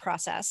bit of that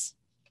process.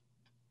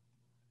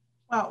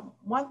 Well,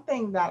 one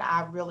thing that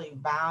I really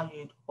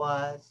valued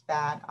was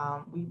that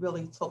we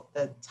really took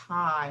the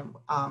time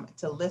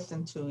to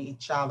listen to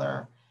each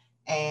other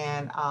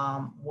and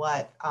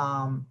what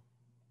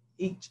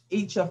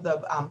each of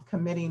the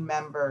committee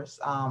members'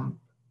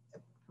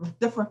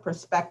 different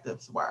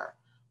perspectives were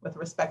with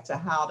respect to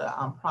how the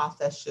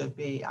process should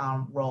be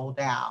rolled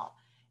out.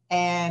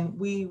 And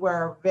we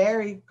were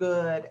very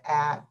good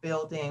at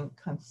building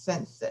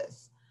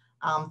consensus.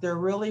 There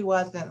really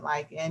wasn't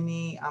like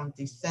any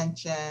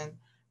dissension.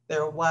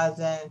 There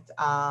wasn't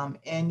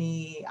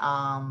any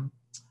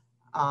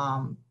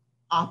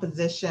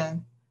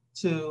opposition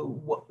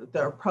to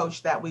the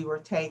approach that we were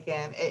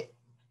taking.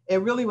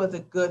 It really was a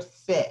good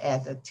fit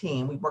as a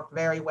team. We worked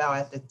very well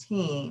as a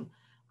team,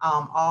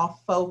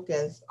 all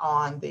focused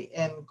on the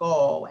end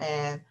goal.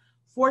 And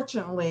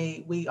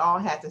fortunately, we all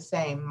had the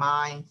same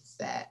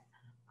mindset.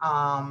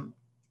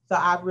 So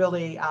I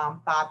really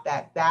thought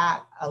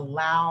that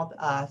allowed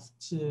us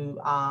to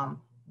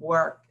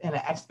work in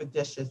an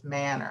expeditious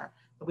manner.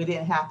 We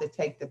didn't have to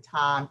take the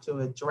time to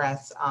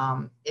address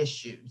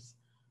issues,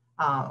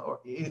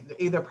 or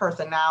either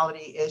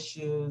personality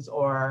issues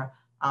or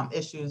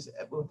issues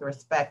with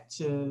respect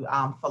to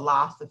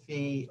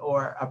philosophy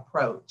or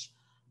approach.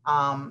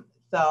 I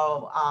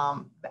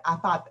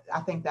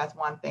think that's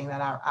one thing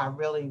that I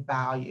really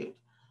valued.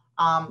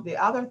 The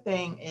other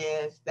thing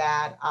is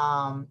that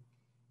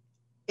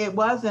it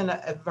was in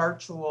a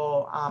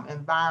virtual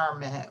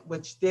environment,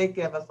 which did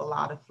give us a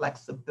lot of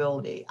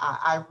flexibility.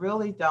 I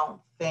really don't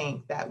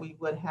think that we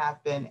would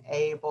have been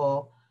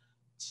able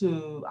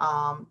to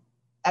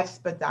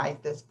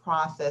expedite this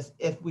process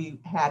if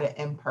we had an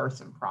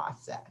in-person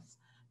process.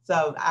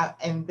 So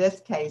in this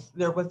case,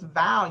 there was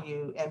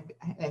value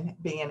in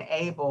being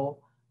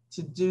able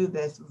to do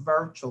this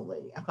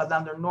virtually, because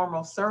under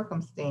normal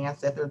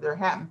circumstances, if there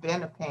hadn't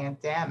been a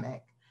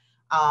pandemic,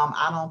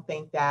 I don't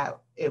think that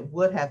it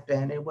would have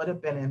been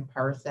in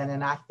person.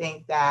 And I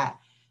think that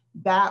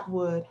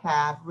would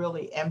have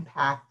really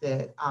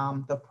impacted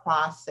the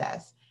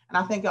process. And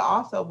I think it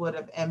also would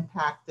have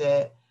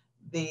impacted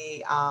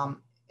the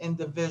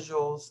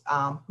individuals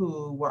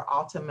who were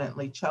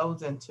ultimately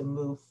chosen to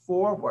move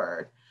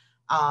forward.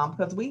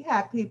 Because we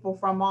had people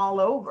from all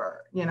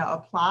over,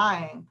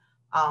 applying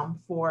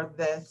for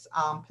this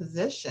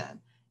position.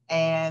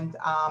 And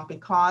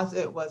because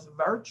it was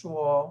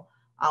virtual,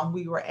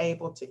 we were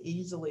able to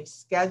easily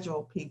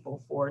schedule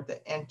people for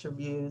the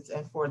interviews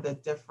and for the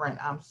different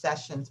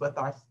sessions with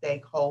our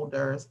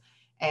stakeholders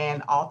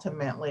and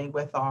ultimately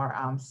with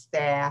our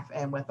staff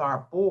and with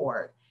our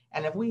board.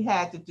 And if we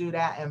had to do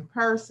that in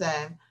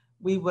person,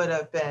 we would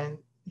have been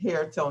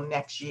here till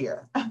next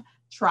year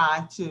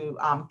trying to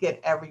get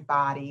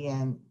everybody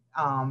and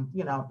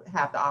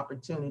have the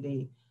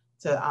opportunity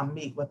to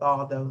meet with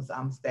all those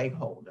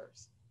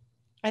stakeholders.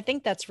 I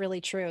think that's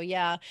really true.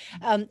 Yeah.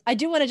 I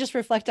do want to just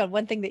reflect on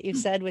one thing that you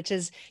said, which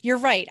is you're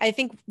right. I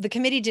think the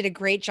committee did a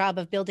great job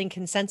of building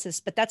consensus,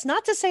 but that's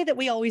not to say that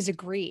we always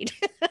agreed.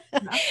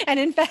 And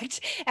in fact,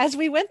 as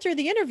we went through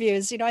the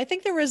interviews, I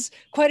think there was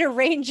quite a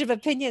range of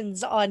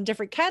opinions on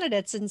different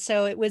candidates. And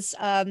so it was,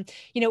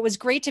 it was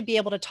great to be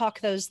able to talk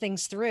those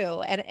things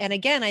through. And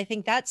again, I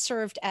think that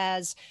served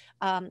as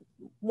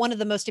one of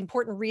the most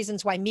important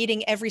reasons why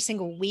meeting every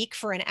single week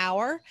for an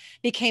hour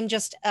became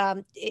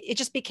it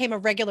just became a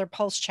regular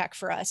pulse check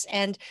for us.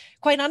 And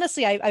quite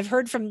honestly, I've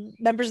heard from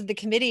members of the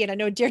committee, and I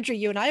know Deirdre,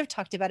 you and I have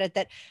talked about it,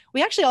 that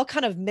we actually all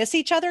kind of miss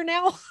each other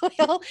now.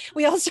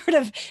 we all sort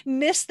of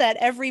miss that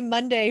every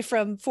Monday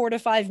from 4 to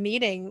 5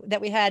 meeting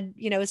that we had,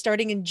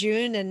 starting in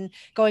June and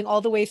going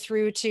all the way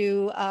through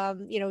to,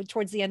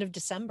 towards the end of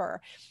December.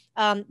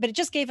 But it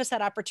just gave us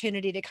that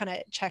opportunity to kind of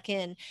check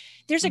in.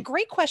 There's a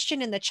great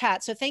question in the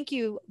chat. So thank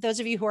you, those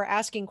of you who are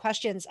asking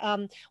questions.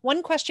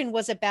 One question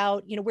was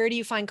about, where do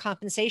you find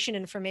compensation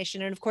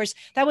information? And of course,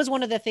 that was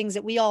one of the things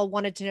that we all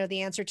wanted to know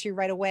the answer to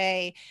right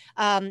away.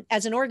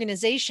 As an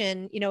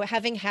organization,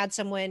 having had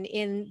someone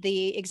in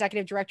the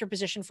executive director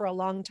position for a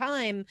long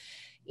time,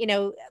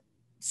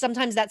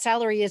 sometimes that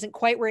salary isn't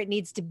quite where it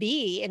needs to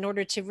be in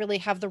order to really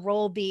have the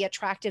role be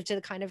attractive to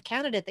the kind of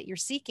candidate that you're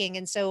seeking.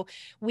 And so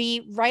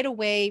we right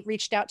away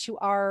reached out to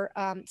our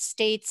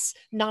state's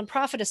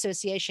nonprofit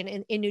association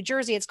in New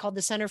Jersey. It's called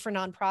the Center for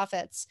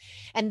Nonprofits.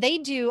 And they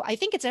do, I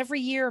think it's every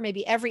year,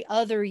 maybe every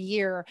other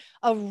year,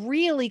 a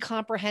really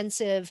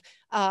comprehensive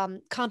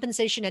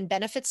compensation and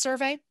benefits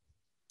survey.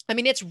 I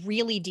mean, it's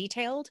really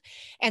detailed.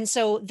 And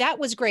so that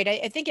was great.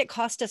 I think it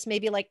cost us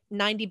maybe like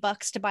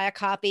 $90 to buy a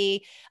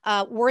copy,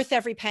 worth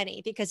every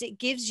penny, because it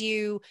gives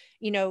you,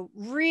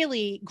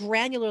 really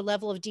granular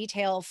level of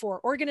detail for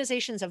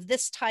organizations of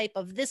this type,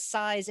 of this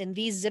size, in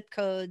these zip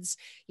codes.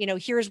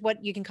 Here's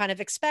what you can kind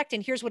of expect,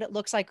 and here's what it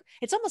looks like.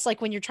 It's almost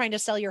like when you're trying to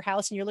sell your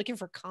house and you're looking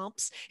for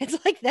comps.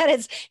 It's like that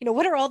is,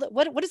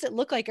 what does it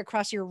look like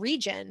across your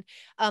region?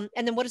 And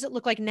then what does it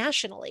look like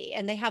nationally?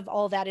 And they have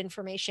all that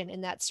information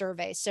in that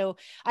survey. So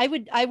I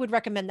would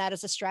recommend that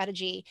as a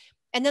strategy.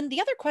 And then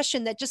the other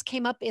question that just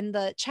came up in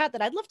the chat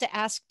that I'd love to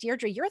ask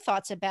Deirdre your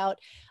thoughts about,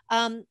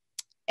 and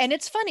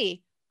it's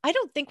funny, I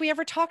don't think we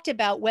ever talked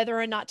about whether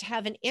or not to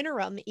have an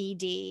interim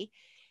ED,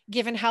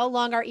 given how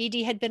long our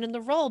ED had been in the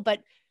role,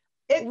 but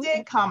it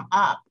did come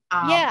up.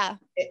 Yeah,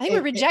 I think we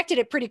rejected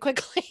it pretty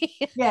quickly.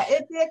 Yeah,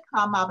 it did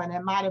come up, and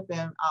it might have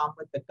been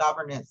with the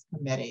governance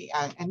committee,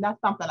 and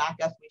that's something I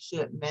guess we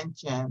should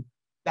mention,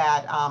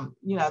 that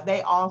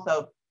they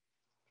also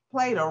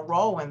played a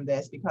role in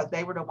this, because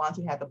they were the ones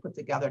who had to put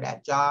together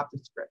that job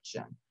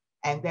description.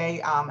 And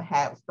they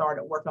had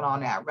started working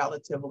on that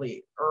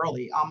relatively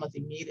early, almost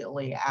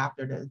immediately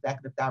after the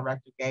executive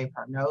director gave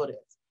her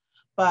notice.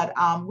 But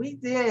we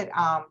did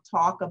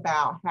talk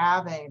about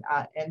having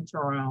an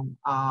interim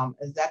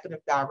executive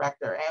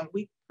director, and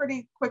we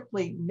pretty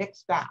quickly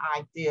nixed that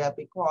idea,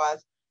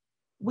 because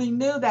we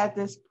knew that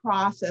this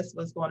process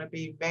was going to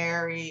be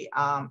very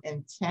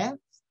intense,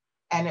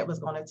 and it was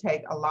going to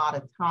take a lot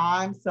of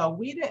time. So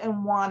we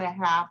didn't want to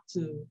have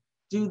to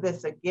do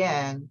this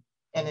again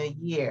in a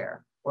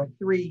year or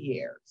 3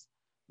 years.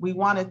 We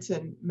wanted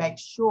to make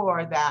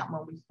sure that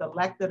when we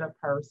selected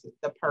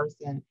the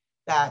person,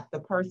 that the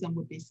person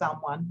would be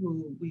someone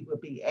who we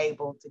would be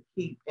able to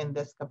keep in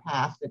this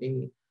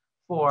capacity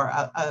for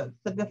a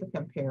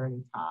significant period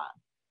of time.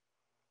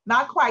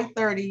 Not quite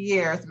 30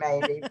 years,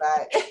 maybe,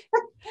 but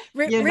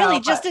really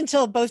just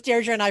until both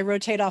Deirdre and I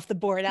rotate off the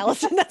board,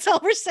 Allison. That's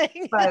all we're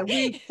saying. but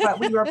we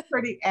were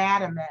pretty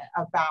adamant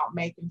about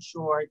making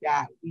sure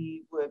that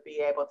we would be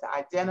able to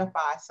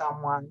identify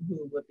someone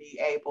who would be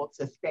able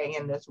to stay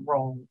in this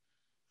role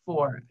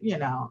for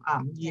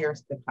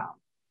years to come.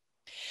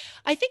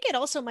 I think it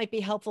also might be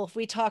helpful if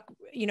we talk,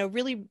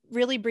 really,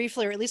 really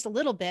briefly, or at least a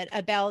little bit,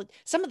 about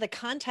some of the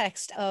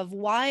context of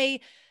why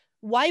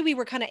we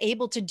were kind of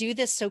able to do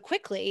this so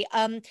quickly.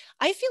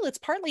 I feel it's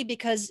partly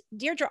because,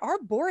 Deirdre, our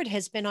board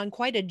has been on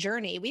quite a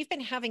journey. We've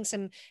been having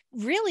some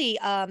really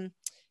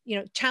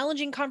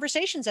challenging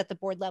conversations at the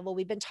board level.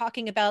 We've been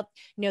talking about,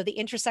 the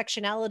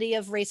intersectionality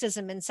of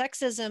racism and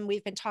sexism.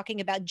 We've been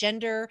talking about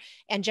gender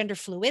and gender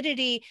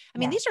fluidity. I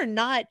mean, these are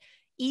not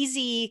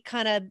easy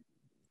kind of,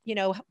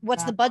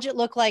 what's the budget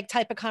look like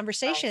type of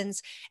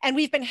conversations. Right. And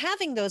we've been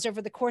having those over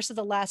the course of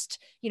the last,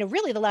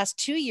 really the last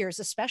 2 years,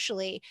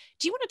 especially.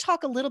 Do you want to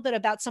talk a little bit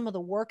about some of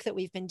the work that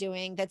we've been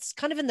doing that's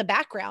kind of in the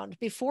background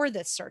before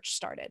this search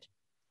started?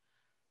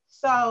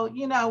 So,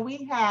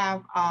 we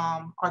have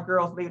our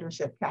Girls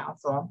Leadership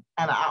Council,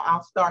 and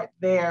I'll start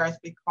there, is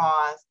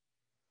because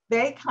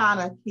they kind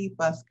of keep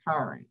us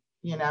current.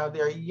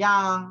 They're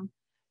young,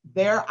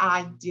 their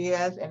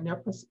ideas and their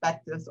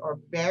perspectives are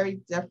very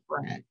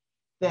different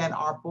than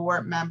our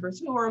board members,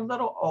 who are a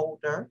little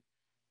older,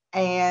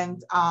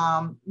 and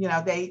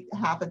they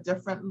have a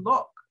different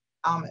look,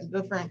 a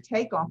different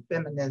take on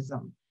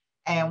feminism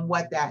and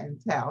what that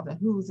entails and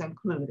who's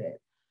included.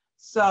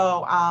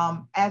 So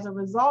as a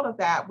result of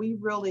that, we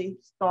really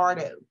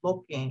started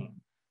looking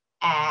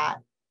at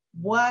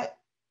what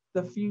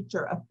the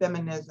future of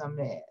feminism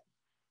is.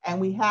 And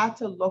we had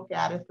to look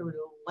at it through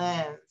the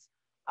lens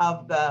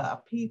of the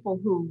people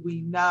who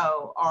we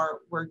know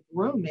we're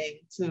grooming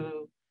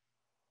to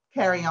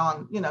carry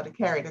on, to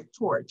carry the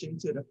torch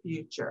into the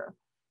future.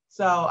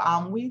 So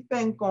we've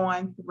been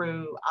going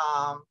through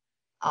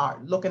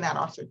looking at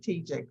our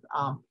strategic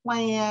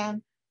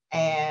plan,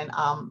 and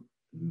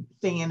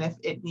seeing if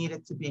it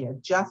needed to be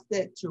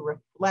adjusted to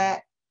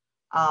reflect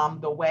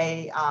the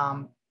way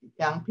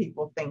young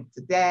people think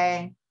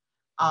today.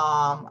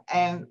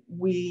 And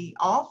we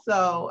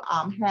also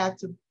had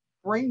to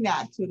bring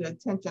that to the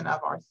attention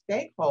of our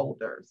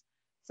stakeholders.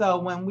 So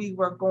when we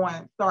were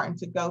starting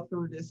to go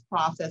through this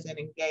process and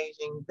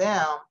engaging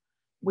them,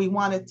 we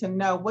wanted to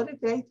know, what did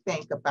they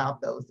think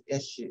about those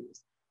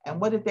issues?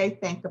 And what did they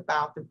think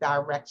about the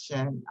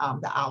direction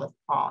the Alice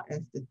Paul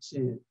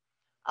Institute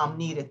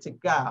needed to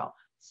go?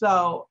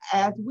 So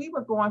as we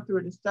were going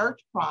through the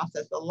search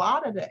process, a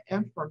lot of the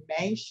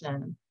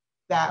information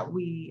that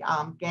we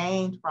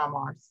gained from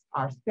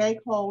our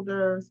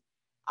stakeholders,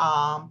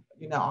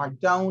 our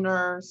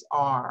donors,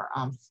 our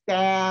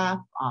staff,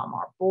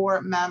 our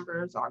board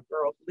members, our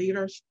Girls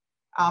Leadership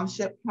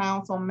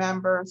Council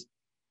members,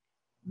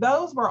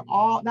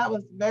 that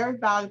was very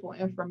valuable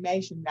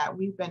information that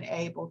we've been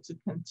able to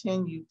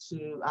continue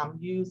to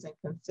use and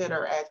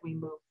consider as we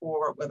move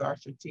forward with our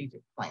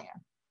strategic plan.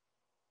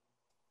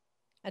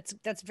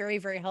 That's very,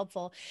 very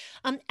helpful.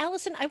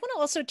 Allison, I want to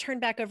also turn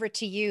back over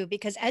to you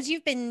because as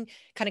you've been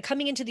kind of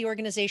coming into the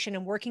organization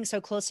and working so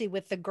closely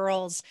with the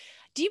girls,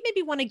 do you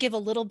maybe want to give a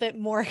little bit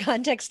more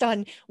context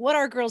on what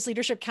our Girls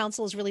Leadership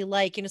Council is really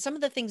like? You know, some of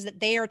the things that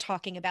they are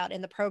talking about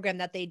in the program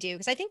that they do,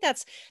 because I think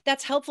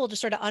that's helpful to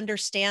sort of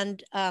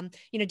understand.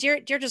 You know,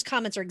 Deirdre's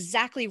comments are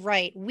exactly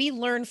right. We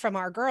learn from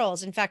our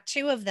girls. In fact,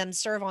 two of them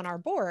serve on our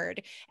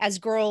board as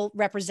girl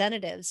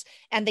representatives,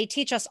 and they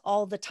teach us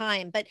all the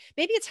time. But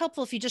maybe it's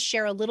helpful if you just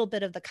share a little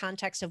bit of the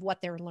context of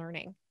what they're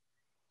learning.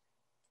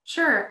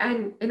 Sure.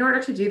 And in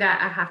order to do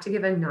that, I have to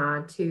give a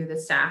nod to the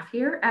staff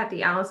here at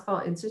the Alice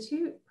Paul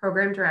Institute,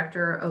 Program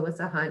Director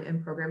Alyssa Hunt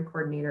and Program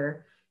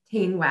Coordinator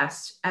Tane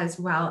West, as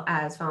well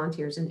as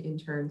volunteers and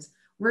interns,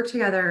 work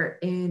together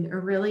in a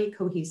really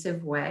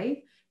cohesive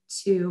way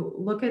to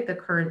look at the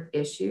current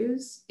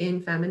issues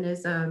in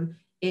feminism,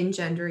 in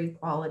gender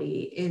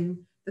equality,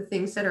 in the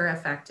things that are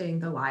affecting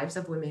the lives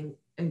of women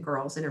and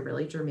girls in a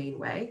really germane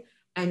way,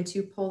 and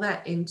to pull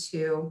that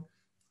into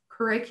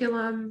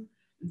curriculum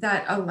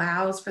that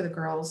allows for the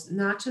girls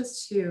not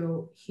just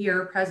to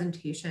hear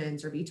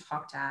presentations or be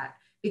talked at,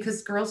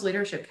 because Girls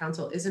Leadership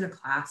Council isn't a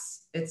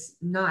class. It's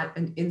not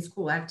an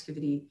in-school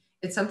activity.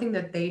 It's something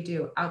that they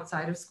do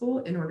outside of school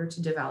in order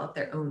to develop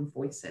their own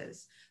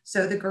voices.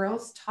 So the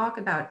girls talk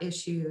about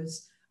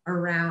issues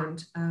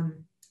around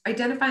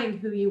identifying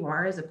who you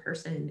are as a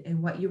person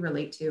and what you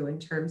relate to in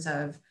terms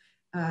of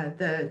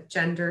the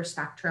gender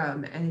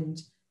spectrum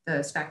and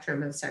the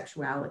spectrum of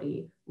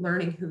sexuality,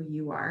 learning who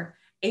you are,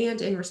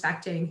 and in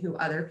respecting who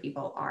other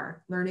people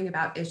are, learning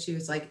about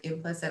issues like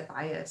implicit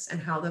bias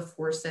and how the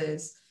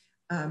forces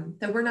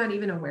that we're not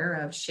even aware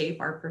of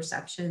shape our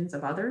perceptions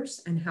of others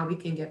and how we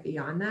can get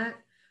beyond that.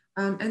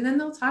 And then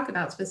they'll talk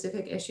about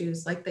specific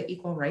issues like the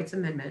Equal Rights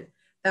Amendment.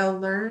 They'll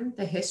learn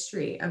the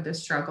history of the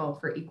struggle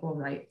for equal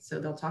rights. So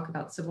they'll talk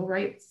about civil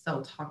rights.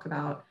 They'll talk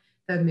about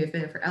the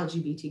movement for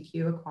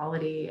LGBTQ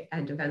equality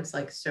and events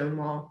like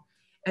Stonewall.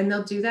 And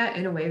they'll do that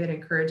in a way that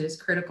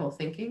encourages critical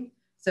thinking.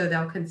 So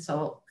they'll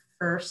consult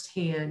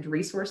firsthand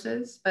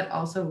resources, but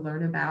also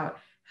learn about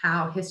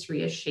how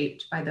history is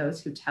shaped by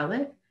those who tell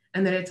it.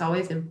 And that it's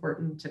always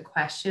important to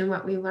question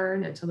what we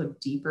learn and to look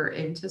deeper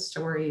into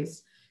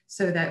stories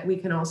so that we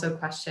can also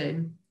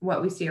question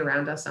what we see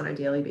around us on a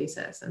daily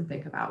basis and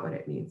think about what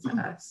it means to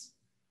us.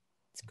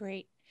 It's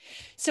great.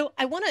 So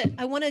I want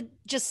to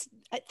just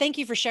thank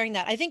you for sharing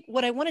that. I think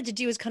what I wanted to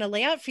do is kind of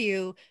lay out for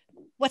you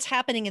what's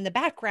happening in the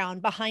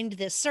background behind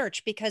this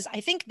search, because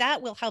I think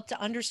that will help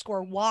to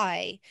underscore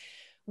why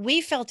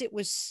we felt it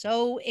was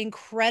so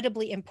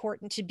incredibly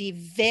important to be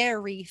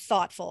very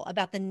thoughtful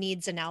about the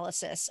needs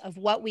analysis of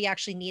what we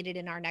actually needed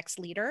in our next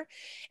leader.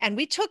 And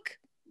we took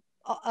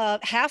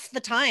half the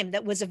time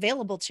that was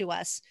available to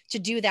us to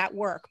do that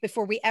work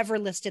before we ever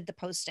listed the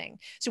posting.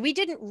 So we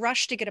didn't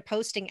rush to get a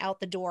posting out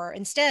the door.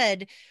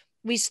 Instead,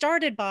 we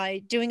started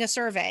by doing a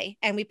survey,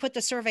 and we put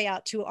the survey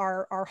out to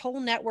our whole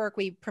network.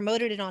 We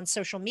promoted it on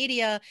social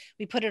media.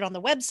 We put it on the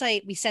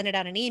website. We sent it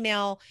out an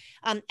email.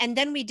 And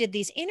then we did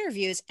these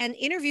interviews, and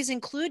interviews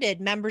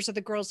included members of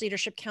the Girls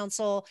Leadership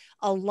Council,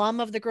 alum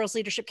of the Girls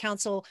Leadership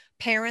Council,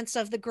 parents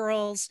of the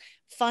girls,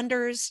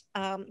 funders.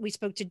 We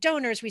spoke to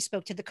donors. We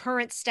spoke to the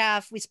current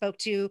staff. We spoke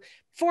to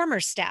former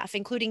staff,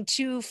 including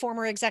 2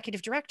 former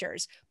executive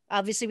directors.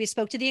 Obviously, we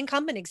spoke to the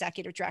incumbent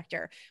executive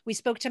director. We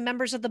spoke to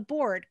members of the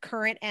board,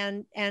 current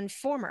and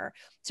former.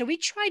 So we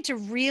tried to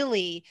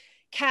really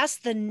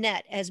cast the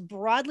net as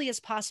broadly as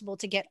possible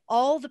to get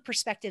all the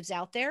perspectives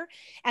out there.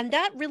 And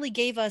that really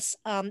gave us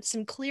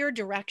some clear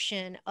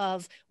direction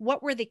of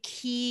what were the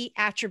key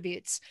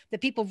attributes that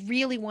people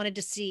really wanted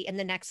to see in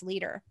the next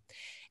leader.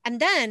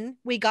 And then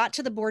we got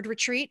to the board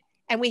retreat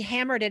and we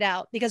hammered it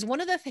out, because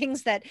one of the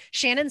things that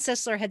Shannon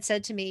Sisler had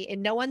said to me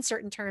in no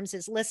uncertain terms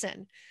is,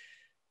 listen,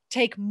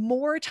 take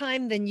more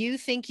time than you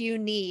think you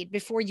need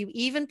before you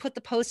even put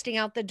the posting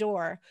out the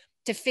door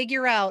to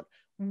figure out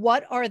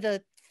what are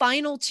the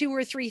final 2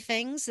 or 3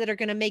 things that are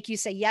going to make you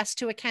say yes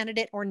to a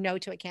candidate or no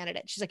to a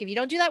candidate. She's like, if you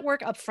don't do that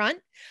work up front,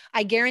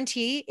 I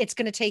guarantee it's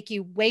going to take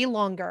you way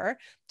longer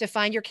to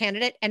find your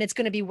candidate, and it's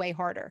going to be way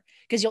harder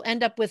because you'll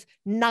end up with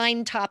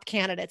 9 top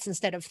candidates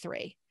instead of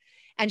 3.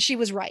 And she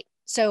was right.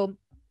 So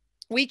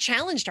we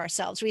challenged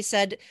ourselves. We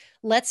said,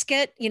 let's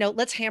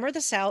hammer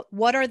this out.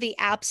 What are the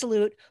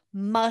absolute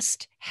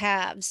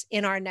must-haves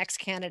in our next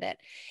candidate?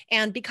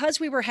 And because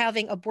we were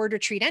having a board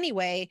retreat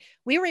anyway,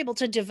 we were able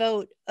to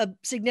devote a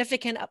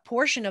significant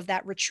portion of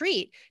that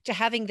retreat to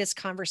having this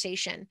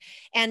conversation.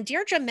 And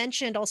Deirdre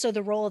mentioned also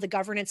the role of the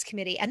governance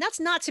committee. And that's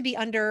not to be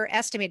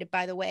underestimated,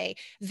 by the way.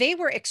 They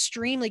were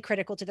extremely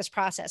critical to this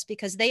process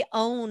because they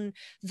own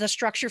the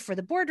structure for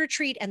the board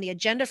retreat and the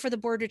agenda for the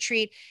board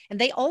retreat. And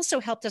they also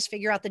helped us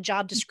figure out the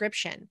job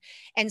description.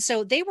 And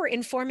so they were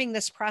informing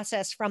this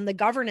process from the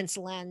governance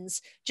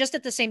lens, just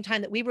at the same same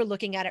time that we were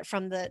looking at it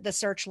from the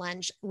search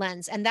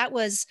lens. And that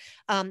was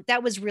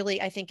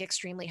really, I think,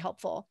 extremely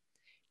helpful.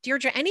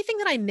 Deirdre, anything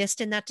that I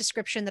missed in that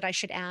description that I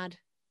should add?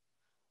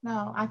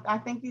 No, I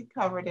think you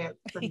covered it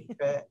pretty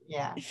good.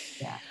 Yeah,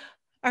 yeah.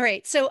 All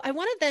right. So I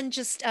want to then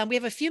just, we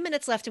have a few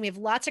minutes left and we have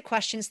lots of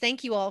questions.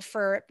 Thank you all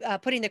for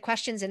putting the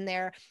questions in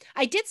there.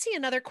 I did see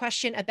another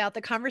question about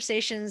the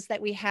conversations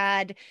that we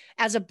had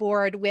as a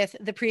board with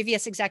the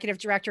previous executive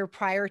director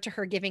prior to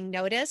her giving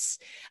notice.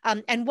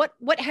 And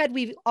what had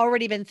we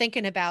already been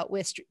thinking about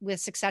with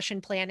succession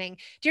planning?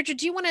 Deirdre,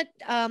 do you want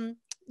to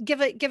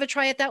give a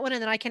try at that one,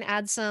 and then I can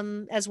add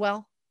some as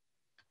well?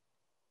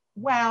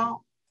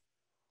 Well,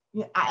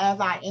 yeah, as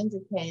I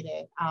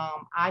indicated,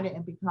 I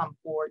didn't become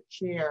board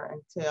chair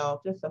until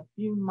just a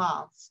few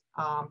months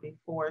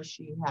before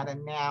she had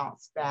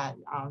announced that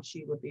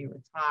she would be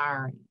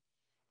retiring.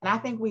 And I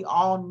think we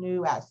all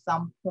knew at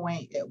some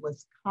point it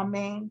was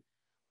coming,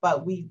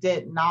 but we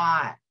did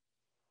not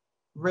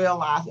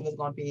realize it was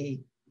going to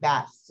be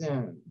that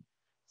soon.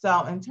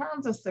 So in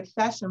terms of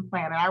succession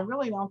planning, I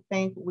really don't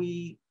think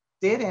we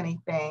did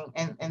anything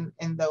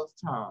in those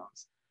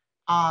terms.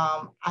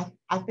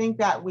 I think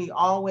that we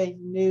always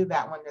knew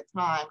that when the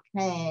time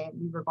came,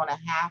 we were going to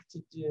have to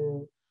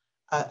do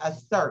a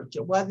search.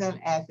 It wasn't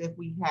as if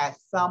we had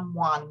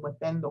someone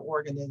within the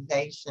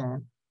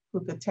organization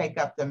who could take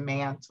up the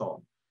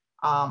mantle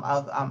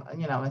of,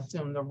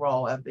 assume the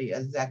role of the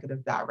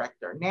executive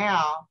director.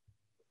 Now,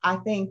 I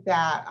think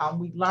that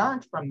we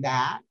learned from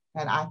that.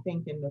 And I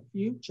think in the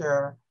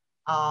future,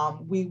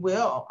 we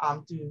will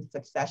do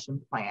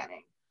succession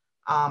planning.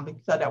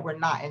 So that we're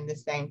not in the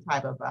same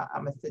type of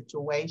a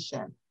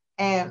situation.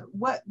 And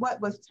what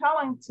was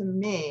telling to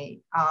me,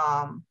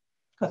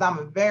 because I'm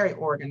a very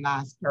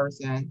organized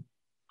person,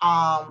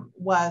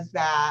 was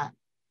that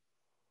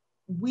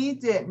we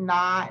did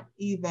not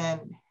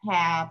even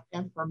have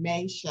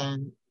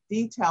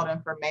detailed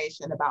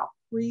information about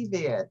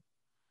previous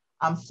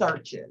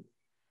searches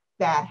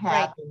that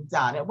had been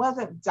done. It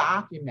wasn't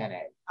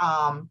documented.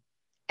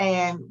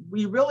 And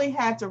we really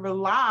had to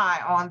rely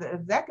on the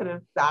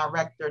executive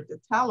director to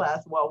tell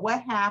us, well,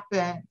 what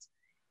happened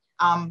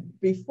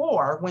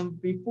before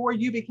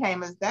you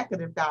became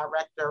executive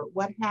director,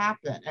 what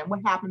happened and what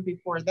happened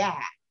before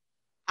that?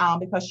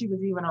 Because she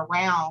was even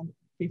around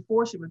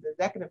before she was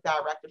executive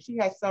director. She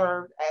had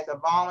served as a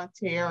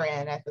volunteer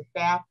and as a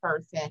staff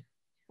person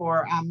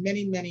for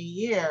many, many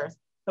years.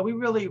 So we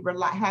really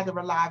had to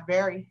rely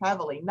very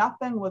heavily.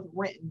 Nothing was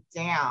written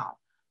down.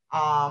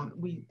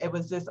 It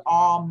was just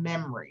all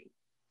memory.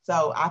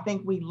 So I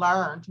think we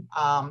learned,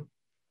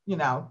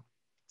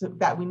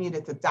 that we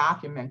needed to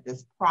document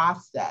this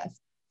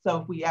process.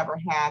 So if we ever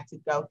had to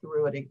go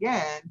through it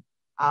again,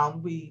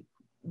 we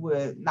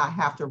would not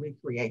have to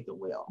recreate the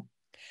wheel.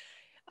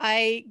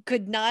 I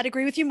could not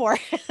agree with you more.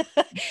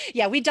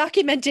 Yeah, we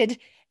documented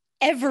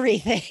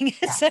everything.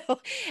 Yeah. So,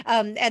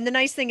 and the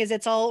nice thing is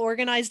it's all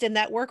organized in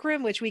that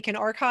workroom, which we can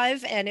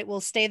archive, and it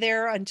will stay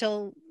there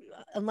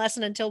unless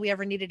and until we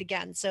ever need it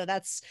again. So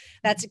that's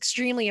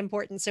extremely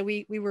important. So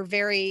we were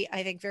very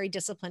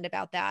disciplined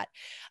about that.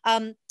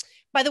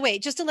 By the way,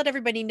 just to let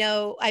everybody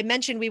know, I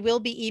mentioned we will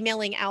be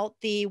emailing out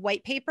the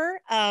white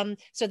paper.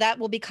 So that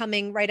will be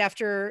coming right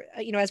after,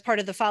 as part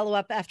of the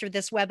follow-up after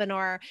this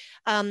webinar.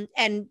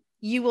 And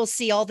you will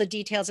see all the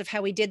details of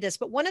how we did this.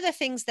 But one of the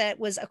things that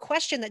was a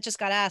question that just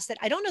got asked that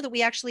I don't know that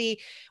we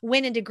actually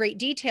went into great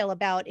detail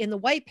about in the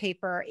white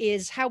paper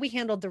is how we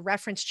handled the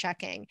reference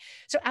checking.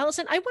 So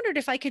Allison, I wondered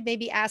if I could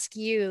maybe ask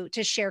you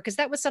to share, because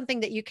that was something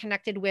that you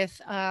connected with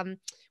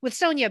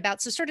Sonia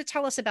about. So sort of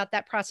tell us about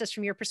that process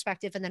from your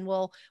perspective, and then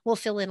we'll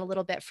fill in a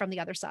little bit from the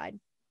other side.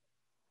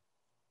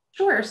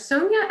 Sure.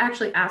 Sonia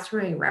actually asked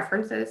for my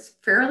references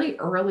fairly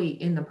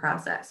early in the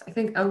process. I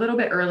think a little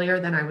bit earlier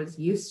than I was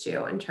used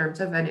to in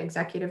terms of an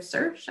executive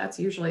search. That's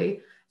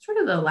usually sort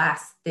of the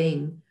last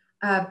thing.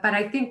 But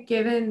I think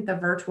given the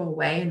virtual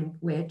way in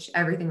which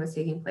everything was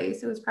taking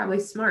place, it was probably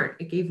smart.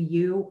 It gave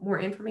you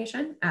more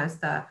information as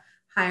the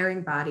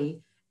hiring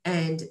body,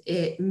 and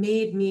it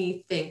made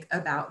me think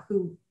about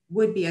who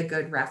would be a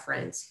good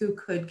reference, who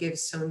could give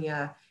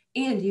Sonia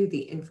and you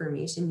the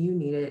information you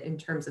needed in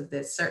terms of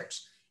this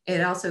search.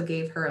 It also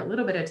gave her a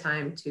little bit of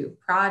time to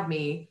prod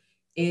me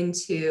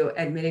into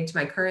admitting to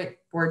my current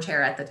board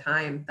chair at the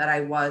time that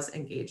I was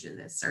engaged in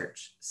this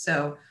search.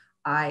 So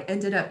I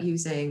ended up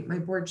using my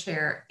board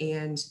chair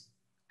and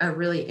a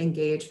really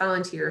engaged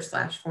volunteer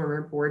 /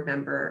 former board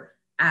member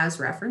as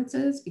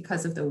references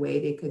because of the way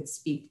they could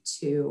speak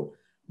to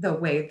the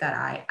way that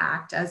I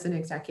act as an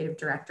executive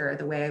director,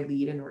 the way I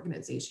lead an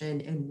organization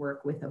and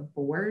work with a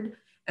board.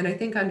 And I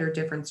think under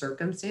different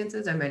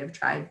circumstances, I might have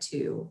tried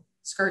to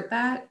skirt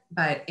that,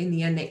 but in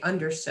the end, they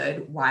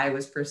understood why I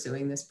was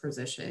pursuing this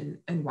position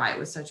and why it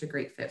was such a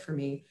great fit for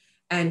me.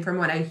 And from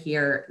what I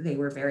hear, they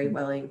were very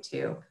willing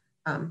to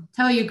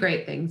tell you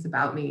great things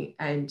about me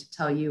and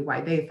tell you why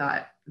they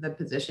thought the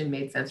position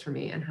made sense for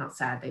me and how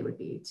sad they would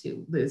be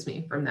to lose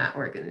me from that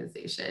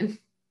organization.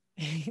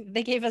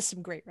 They gave us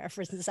some great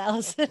references,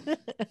 Alice.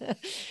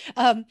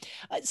 um,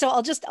 so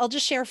I'll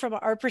just share from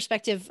our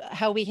perspective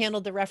how we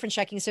handled the reference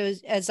checking. So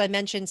as I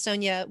mentioned,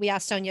 Sonia, we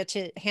asked Sonia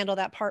to handle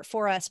that part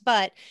for us,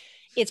 but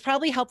it's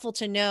probably helpful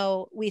to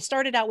know we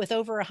started out with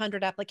over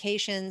 100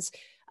 applications.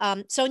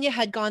 Sonia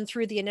had gone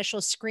through the initial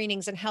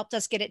screenings and helped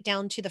us get it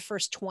down to the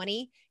first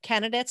 20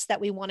 candidates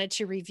that we wanted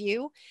to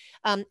review.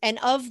 And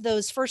of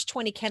those first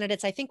 20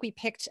 candidates, I think we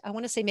picked, I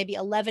want to say maybe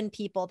 11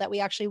 people that we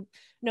actually,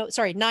 no,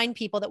 sorry, 9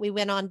 people that we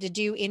went on to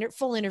do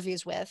full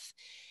interviews with.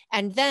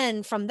 And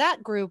then from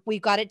that group, we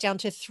got it down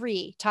to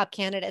 3 top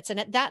candidates. And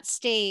at that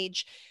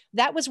stage,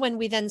 that was when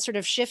we then sort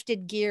of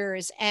shifted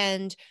gears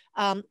and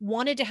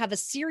wanted to have a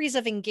series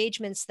of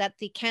engagements that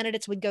the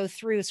candidates would go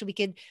through so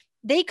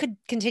they could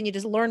continue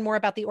to learn more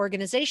about the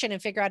organization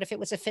and figure out if it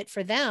was a fit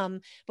for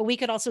them, but we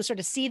could also sort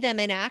of see them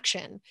in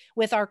action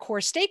with our core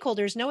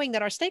stakeholders, knowing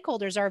that our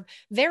stakeholders are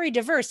very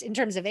diverse in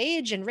terms of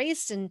age and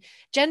race and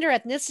gender,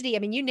 ethnicity. I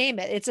mean, you name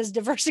it, it's as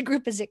diverse a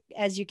group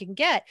as you can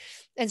get.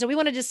 And so we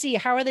wanted to see,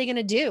 how are they going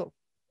to do?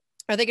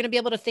 Are they going to be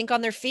able to think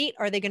on their feet?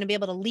 Are they going to be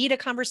able to lead a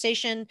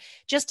conversation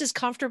just as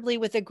comfortably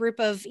with a group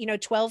of,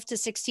 12 to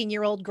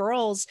 16-year-old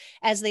girls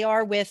as they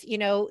are with,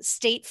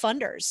 state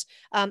funders?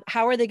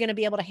 How are they going to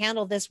be able to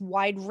handle this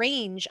wide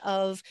range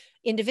of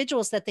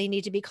individuals that they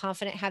need to be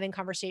confident having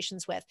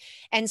conversations with?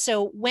 And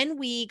so when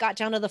we got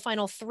down to the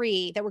final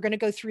 3 that were going to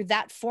go through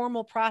that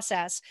formal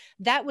process,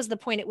 that was the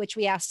point at which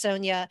we asked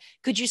Sonia,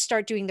 could you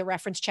start doing the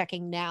reference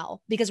checking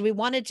now? Because we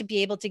wanted to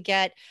be able to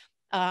get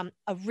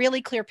a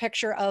really clear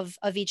picture of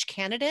each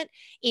candidate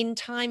in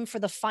time for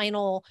the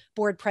final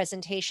board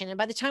presentation. And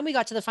by the time we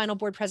got to the final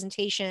board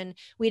presentation,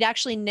 we'd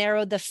actually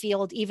narrowed the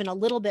field even a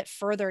little bit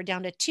further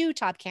down to 2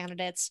 top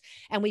candidates.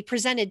 And we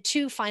presented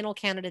 2 final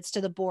candidates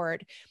to the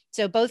board.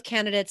 So both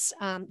candidates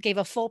gave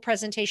a full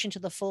presentation to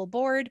the full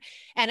board.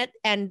 And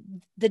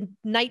the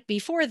night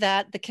before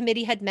that, the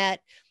committee had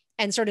met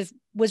and sort of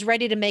was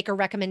ready to make a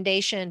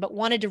recommendation, but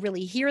wanted to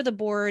really hear the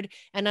board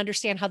and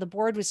understand how the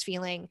board was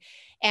feeling.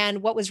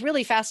 And what was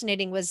really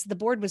fascinating was the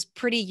board was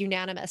pretty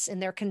unanimous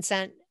in their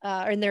consent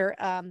or in their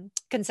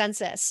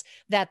consensus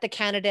that the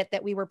candidate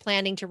that we were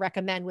planning to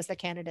recommend was the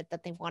candidate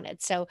that they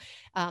wanted. So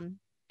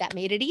that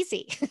made it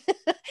easy.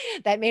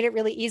 That made it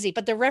really easy.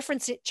 But the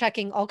reference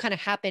checking all kind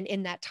of happened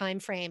in that time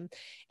frame.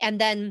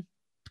 And then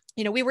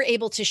we were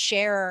able to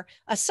share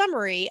a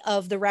summary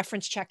of the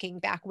reference checking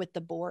back with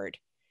the board.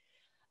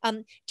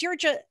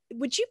 Georgia,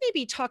 would you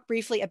maybe talk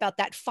briefly about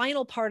that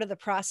final part of the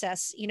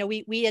process?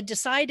 We had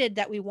decided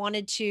that we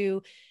wanted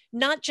to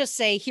not just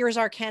say, here's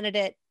our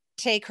candidate,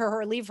 take her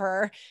or leave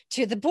her,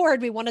 to the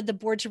board. We wanted the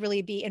board to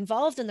really be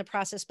involved in the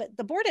process, but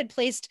the board had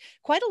placed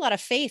quite a lot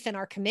of faith in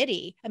our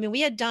committee. I mean,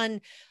 we had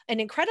done an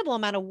incredible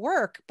amount of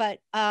work, but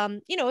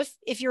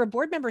if you're a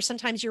board member,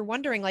 sometimes you're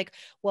wondering like,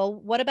 well,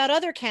 what about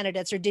other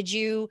candidates? Or did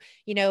you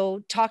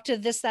talk to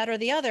this, that, or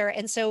the other?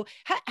 And so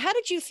how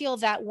did you feel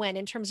that went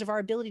in terms of our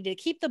ability to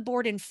keep the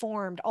board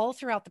informed all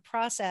throughout the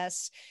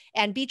process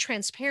and be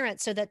transparent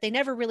so that they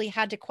never really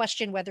had to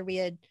question whether we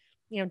had,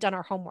 done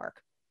our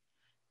homework?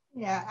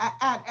 Yeah,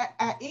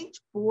 at each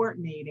board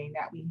meeting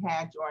that we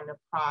had during the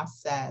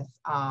process,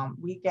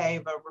 we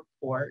gave a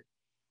report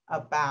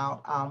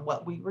about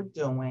what we were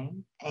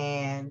doing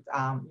and,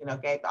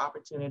 gave the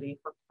opportunity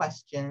for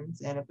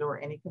questions and if there were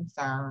any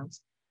concerns.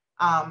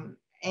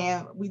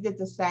 And we did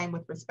the same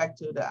with respect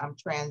to the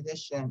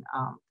transition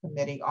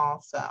committee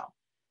also.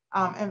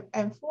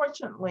 And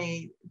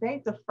fortunately,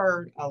 they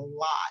deferred a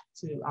lot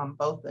to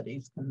both of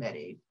these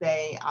committees.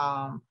 They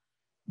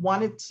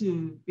wanted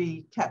to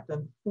be kept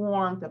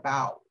informed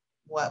about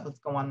what was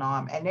going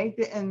on, and they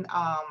didn't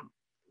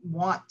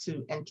want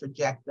to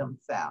interject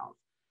themselves.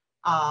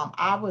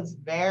 I was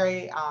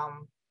very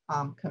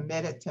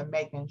committed to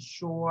making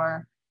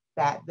sure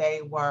that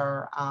they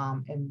were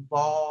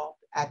involved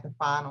at the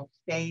final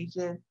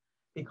stages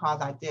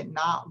because I did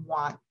not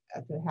want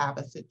to have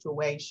a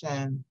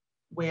situation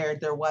where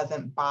there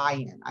wasn't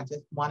buy-in. I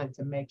just wanted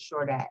to make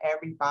sure that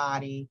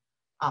everybody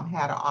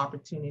had an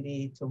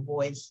opportunity to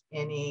voice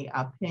any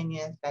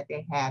opinions that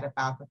they had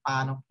about the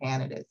final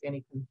candidates,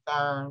 any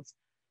concerns.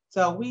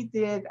 So we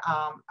did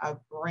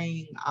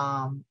bring,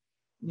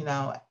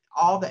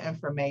 all the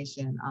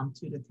information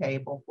to the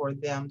table for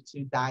them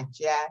to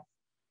digest.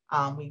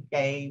 We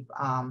gave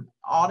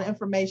all the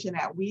information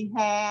that we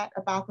had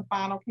about the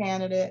final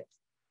candidates,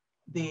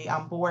 the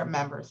board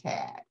members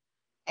had.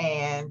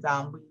 And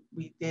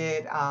we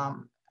did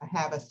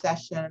have a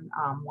session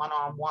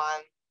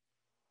one-on-one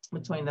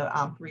between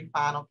the 3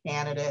 final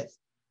candidates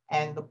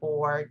and the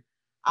board.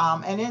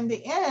 And in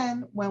the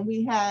end, when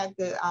we had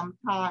the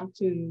time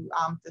to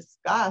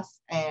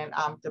discuss and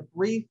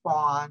debrief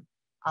on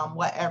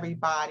what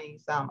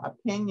everybody's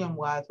opinion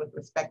was with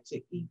respect to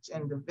each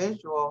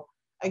individual,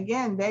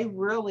 again, they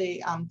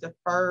really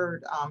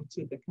deferred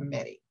to the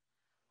committee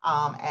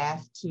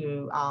as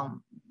to,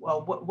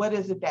 well, what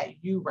is it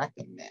that you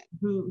recommend?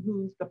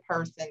 Who's the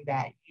person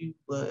that you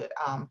would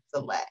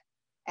select?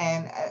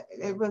 And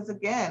it was,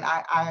 again,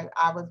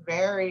 I was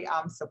very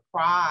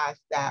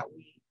surprised that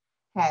we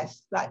had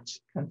such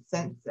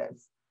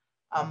consensus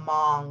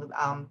among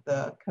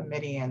the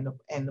committee and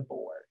the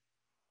board.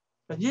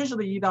 But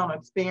usually you don't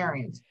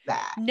experience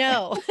that.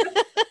 No.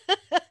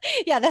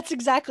 Yeah, that's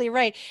exactly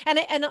right.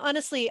 And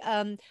honestly,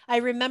 I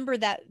remember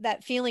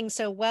that feeling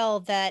so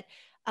well that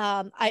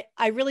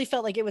I really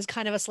felt like it was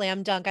kind of a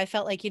slam dunk. I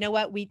felt like, you know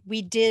what,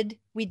 we did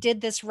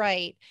this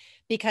right,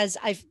 because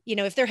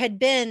if there had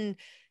been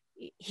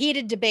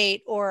heated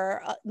debate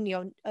or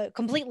a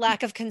complete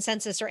lack of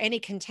consensus or any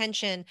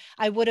contention,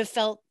 I would have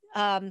felt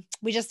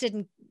we just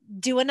didn't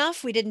do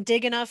enough. We didn't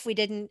dig enough. We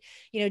didn't,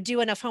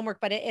 do enough homework.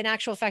 But in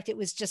actual fact, it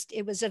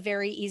was a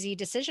very easy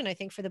decision, I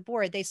think, for the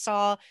board. They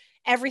saw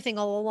everything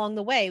all along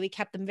the way. We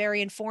kept them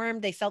very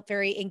informed. They felt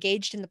very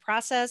engaged in the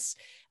process.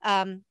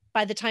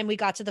 By the time we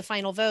got to the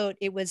final vote,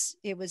 it was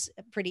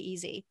pretty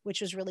easy,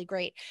 which was really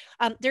great.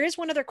 There is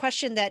one other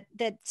question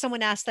that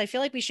someone asked that I feel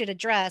like we should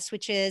address,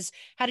 which is,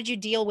 how did you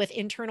deal with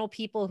internal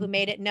people who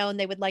made it known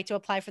they would like to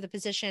apply for the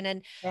position?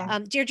 And Yeah.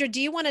 Deirdre, do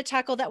you want to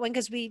tackle that one?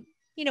 Because we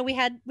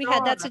had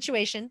Sure. that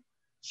situation.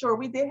 Sure,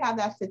 we did have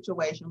that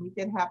situation. We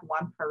did have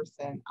one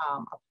person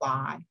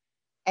apply,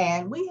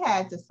 and we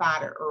had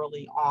decided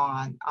early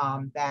on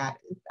that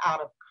it's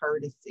out of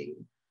courtesy.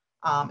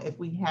 If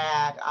we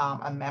had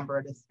a member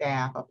of the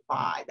staff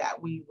apply,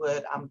 that we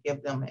would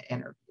give them an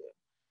interview.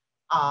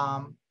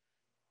 Um,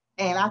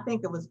 and I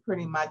think it was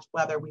pretty much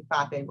whether we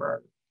thought they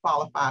were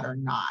qualified or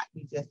not.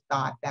 We just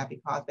thought that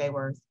because they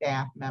were a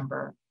staff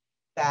member,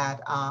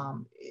 that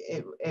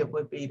it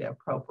would be the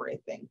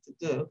appropriate thing to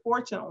do.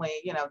 Fortunately,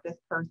 this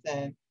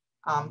person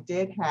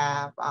did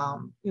have,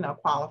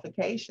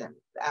 qualifications,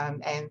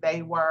 and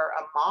they were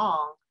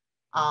among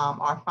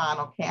our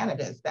final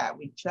candidates that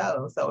we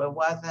chose. So it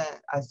wasn't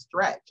a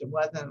stretch. It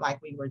wasn't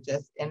like we were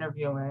just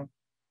interviewing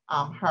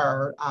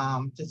her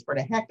just for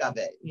the heck of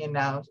it.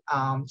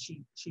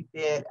 She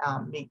did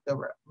meet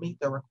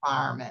the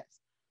requirements.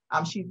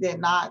 She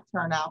did not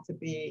turn out to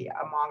be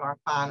among our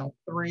final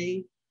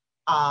three,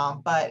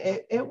 but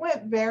it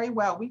went very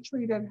well. We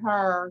treated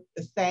her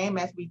the same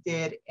as we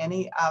did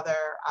any other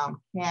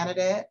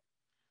candidate.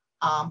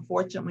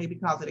 Fortunately,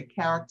 because of the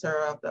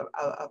character of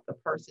the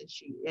person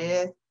she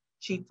is,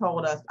 she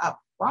told us up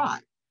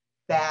front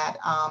that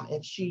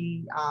if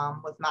she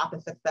was not the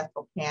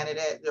successful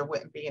candidate, there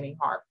wouldn't be any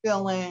hard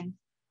feelings,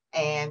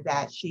 and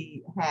that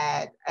she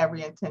had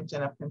every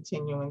intention of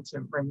continuing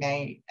to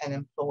remain an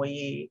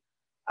employee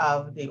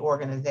of the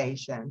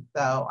organization.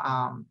 So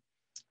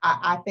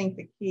I think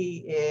the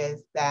key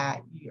is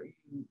that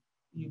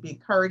you be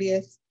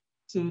courteous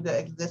to the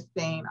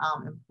existing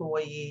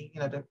employee,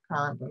 the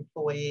current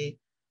employee,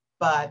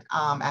 but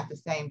at the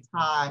same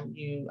time,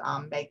 you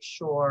make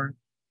sure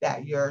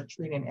that you're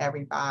treating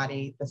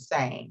everybody the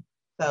same.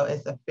 So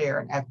it's a fair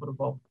and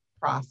equitable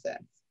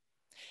process.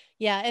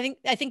 Yeah,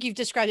 I think you've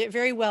described it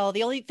very well.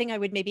 The only thing I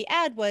would maybe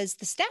add was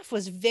the staff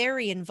was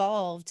very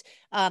involved.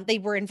 They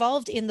were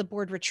involved in the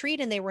board retreat,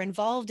 and they were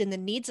involved in the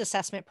needs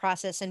assessment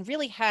process, and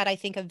really had, I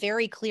think, a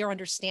very clear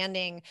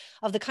understanding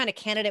of the kind of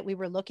candidate we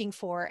were looking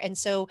for. And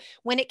so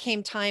when it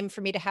came time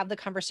for me to have the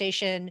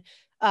conversation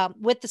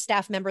with the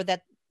staff member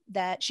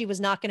that she was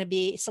not going to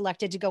be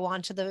selected to go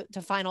on to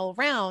the final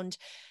round,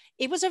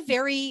 it was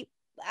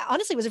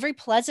honestly, it was a very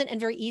pleasant and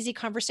very easy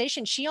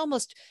conversation. She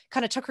almost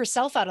kind of took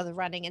herself out of the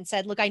running and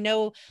said, look, I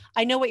know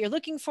what you're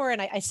looking for.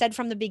 And I said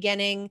from the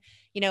beginning,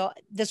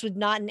 this would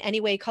not in any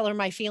way color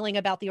my feeling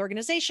about the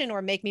organization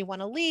or make me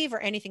want to leave or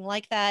anything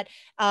like that.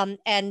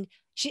 And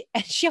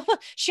she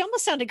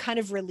almost sounded kind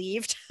of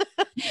relieved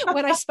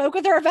when I spoke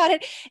with her about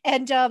it.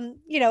 And,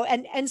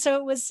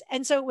 so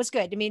it was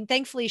good. I mean,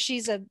 thankfully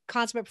she's a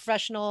consummate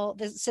professional.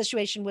 The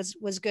situation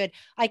was good.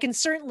 I can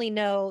certainly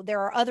know there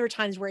are other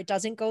times where it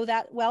doesn't go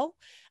that well.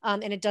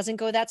 And it doesn't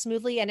go that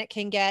smoothly, and it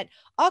can get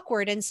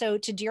awkward. And so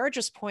to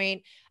Deirdre's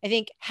point, I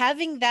think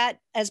having that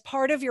as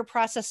part of your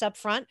process up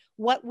front,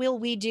 what will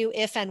we do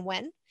if and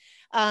when?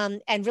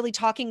 And really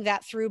talking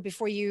that through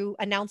before you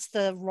announce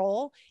the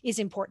role is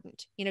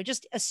important.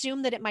 Just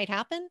assume that it might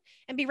happen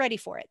and be ready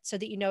for it so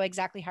that you know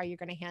exactly how you're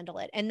going to handle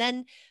it. And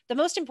then the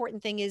most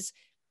important thing is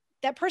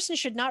that person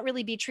should not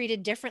really be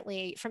treated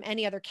differently from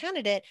any other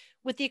candidate,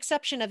 with the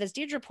exception of, as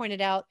Deirdre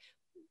pointed out,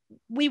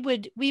 we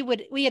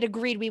had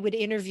agreed we would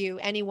interview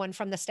anyone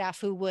from the staff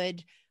who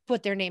would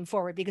put their name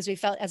forward, because we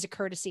felt as a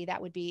courtesy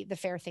that would be the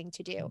fair thing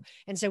to do.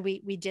 And so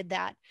we did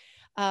that.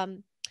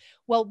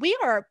 Well, we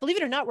are, believe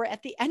it or not, we're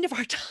at the end of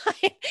our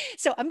time.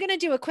 So I'm going to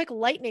do a quick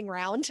lightning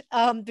round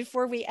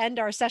before we end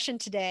our session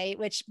today,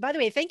 which, by the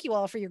way, thank you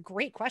all for your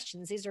great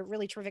questions. These are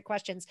really terrific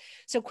questions.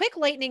 So quick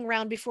lightning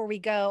round before we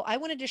go. I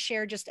wanted to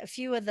share just a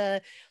few of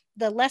the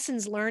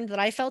lessons learned that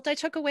I felt I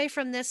took away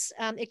from this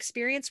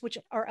experience, which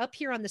are up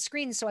here on the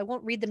screen, so I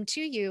won't read them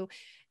to you.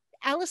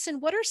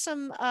 Allison, what are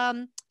some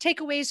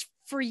takeaways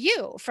for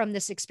you from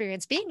this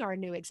experience being our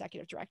new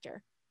executive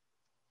director?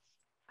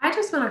 I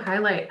just want to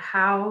highlight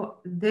how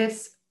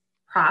this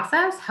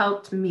process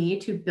helped me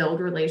to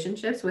build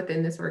relationships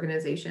within this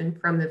organization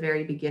from the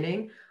very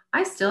beginning.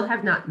 I still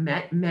have not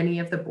met many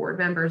of the board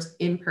members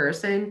in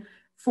person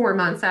 4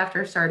 months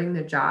after starting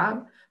the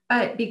job,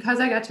 But because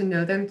I got to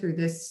know them through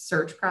this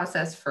search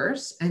process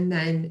first and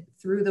then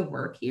through the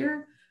work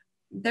here,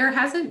 there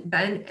hasn't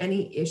been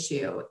any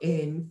issue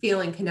in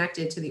feeling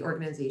connected to the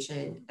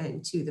organization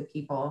and to the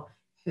people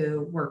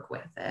who work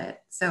with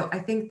it. So I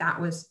think that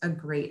was a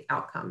great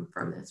outcome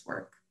from this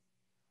work.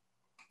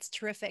 It's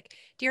terrific.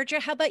 Deirdre,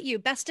 how about you?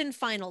 Best and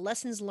final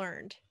lessons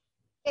learned.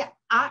 Yeah,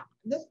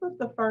 this was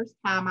the first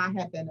time I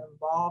had been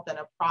involved in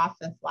a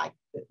process like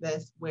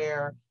this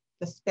where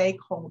the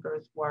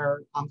stakeholders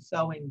were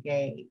so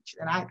engaged.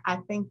 And I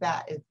think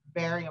that is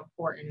very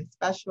important,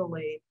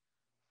 especially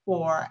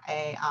for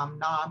a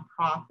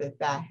nonprofit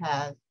that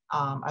has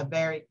a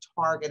very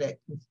targeted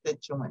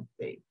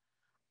constituency,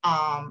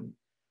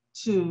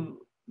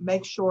 to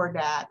make sure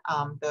that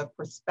the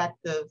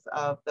perspectives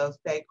of those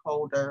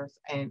stakeholders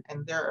and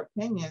their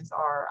opinions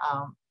are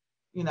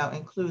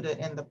included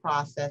in the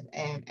process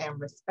and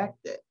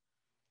respected.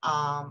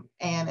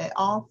 And it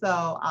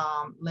also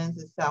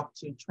lends itself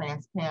to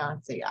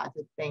transparency. I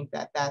just think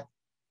that that's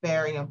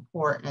very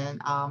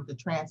important. The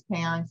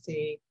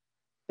transparency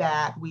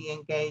that we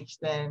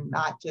engaged in,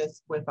 not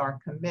just with our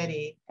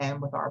committee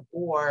and with our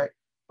board,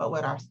 but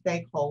with our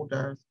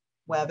stakeholders,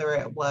 whether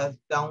it was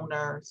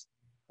donors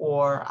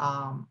or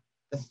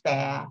the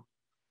staff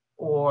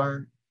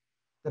or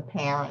the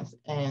parents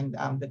and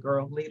the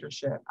girls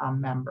leadership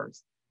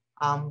members.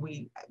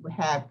 We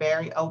had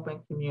very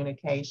open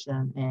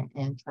communication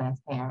and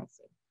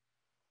transparency.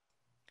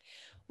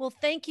 Well,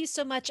 thank you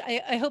so much.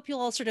 I hope you'll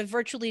all sort of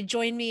virtually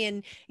join me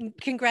in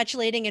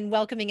congratulating and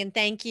welcoming and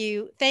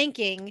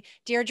thanking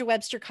Deirdre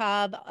Webster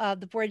Cobb,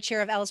 the board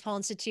chair of Alice Paul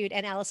Institute,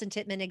 and Allison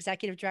Tittman,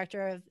 executive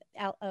director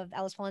of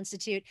Alice Paul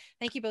Institute.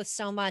 Thank you both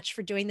so much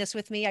for doing this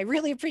with me. I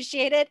really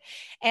appreciate it.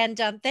 And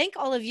thank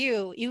all of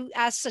you. You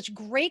asked such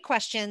great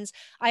questions.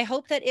 I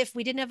hope that if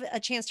we didn't have a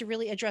chance to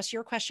really address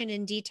your question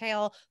in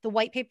detail, the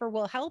white paper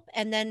will help.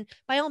 And then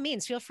by all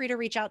means, feel free to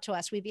reach out to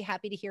us. We'd be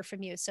happy to hear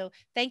from you. So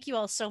thank you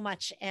all so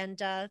much.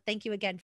 And thank you again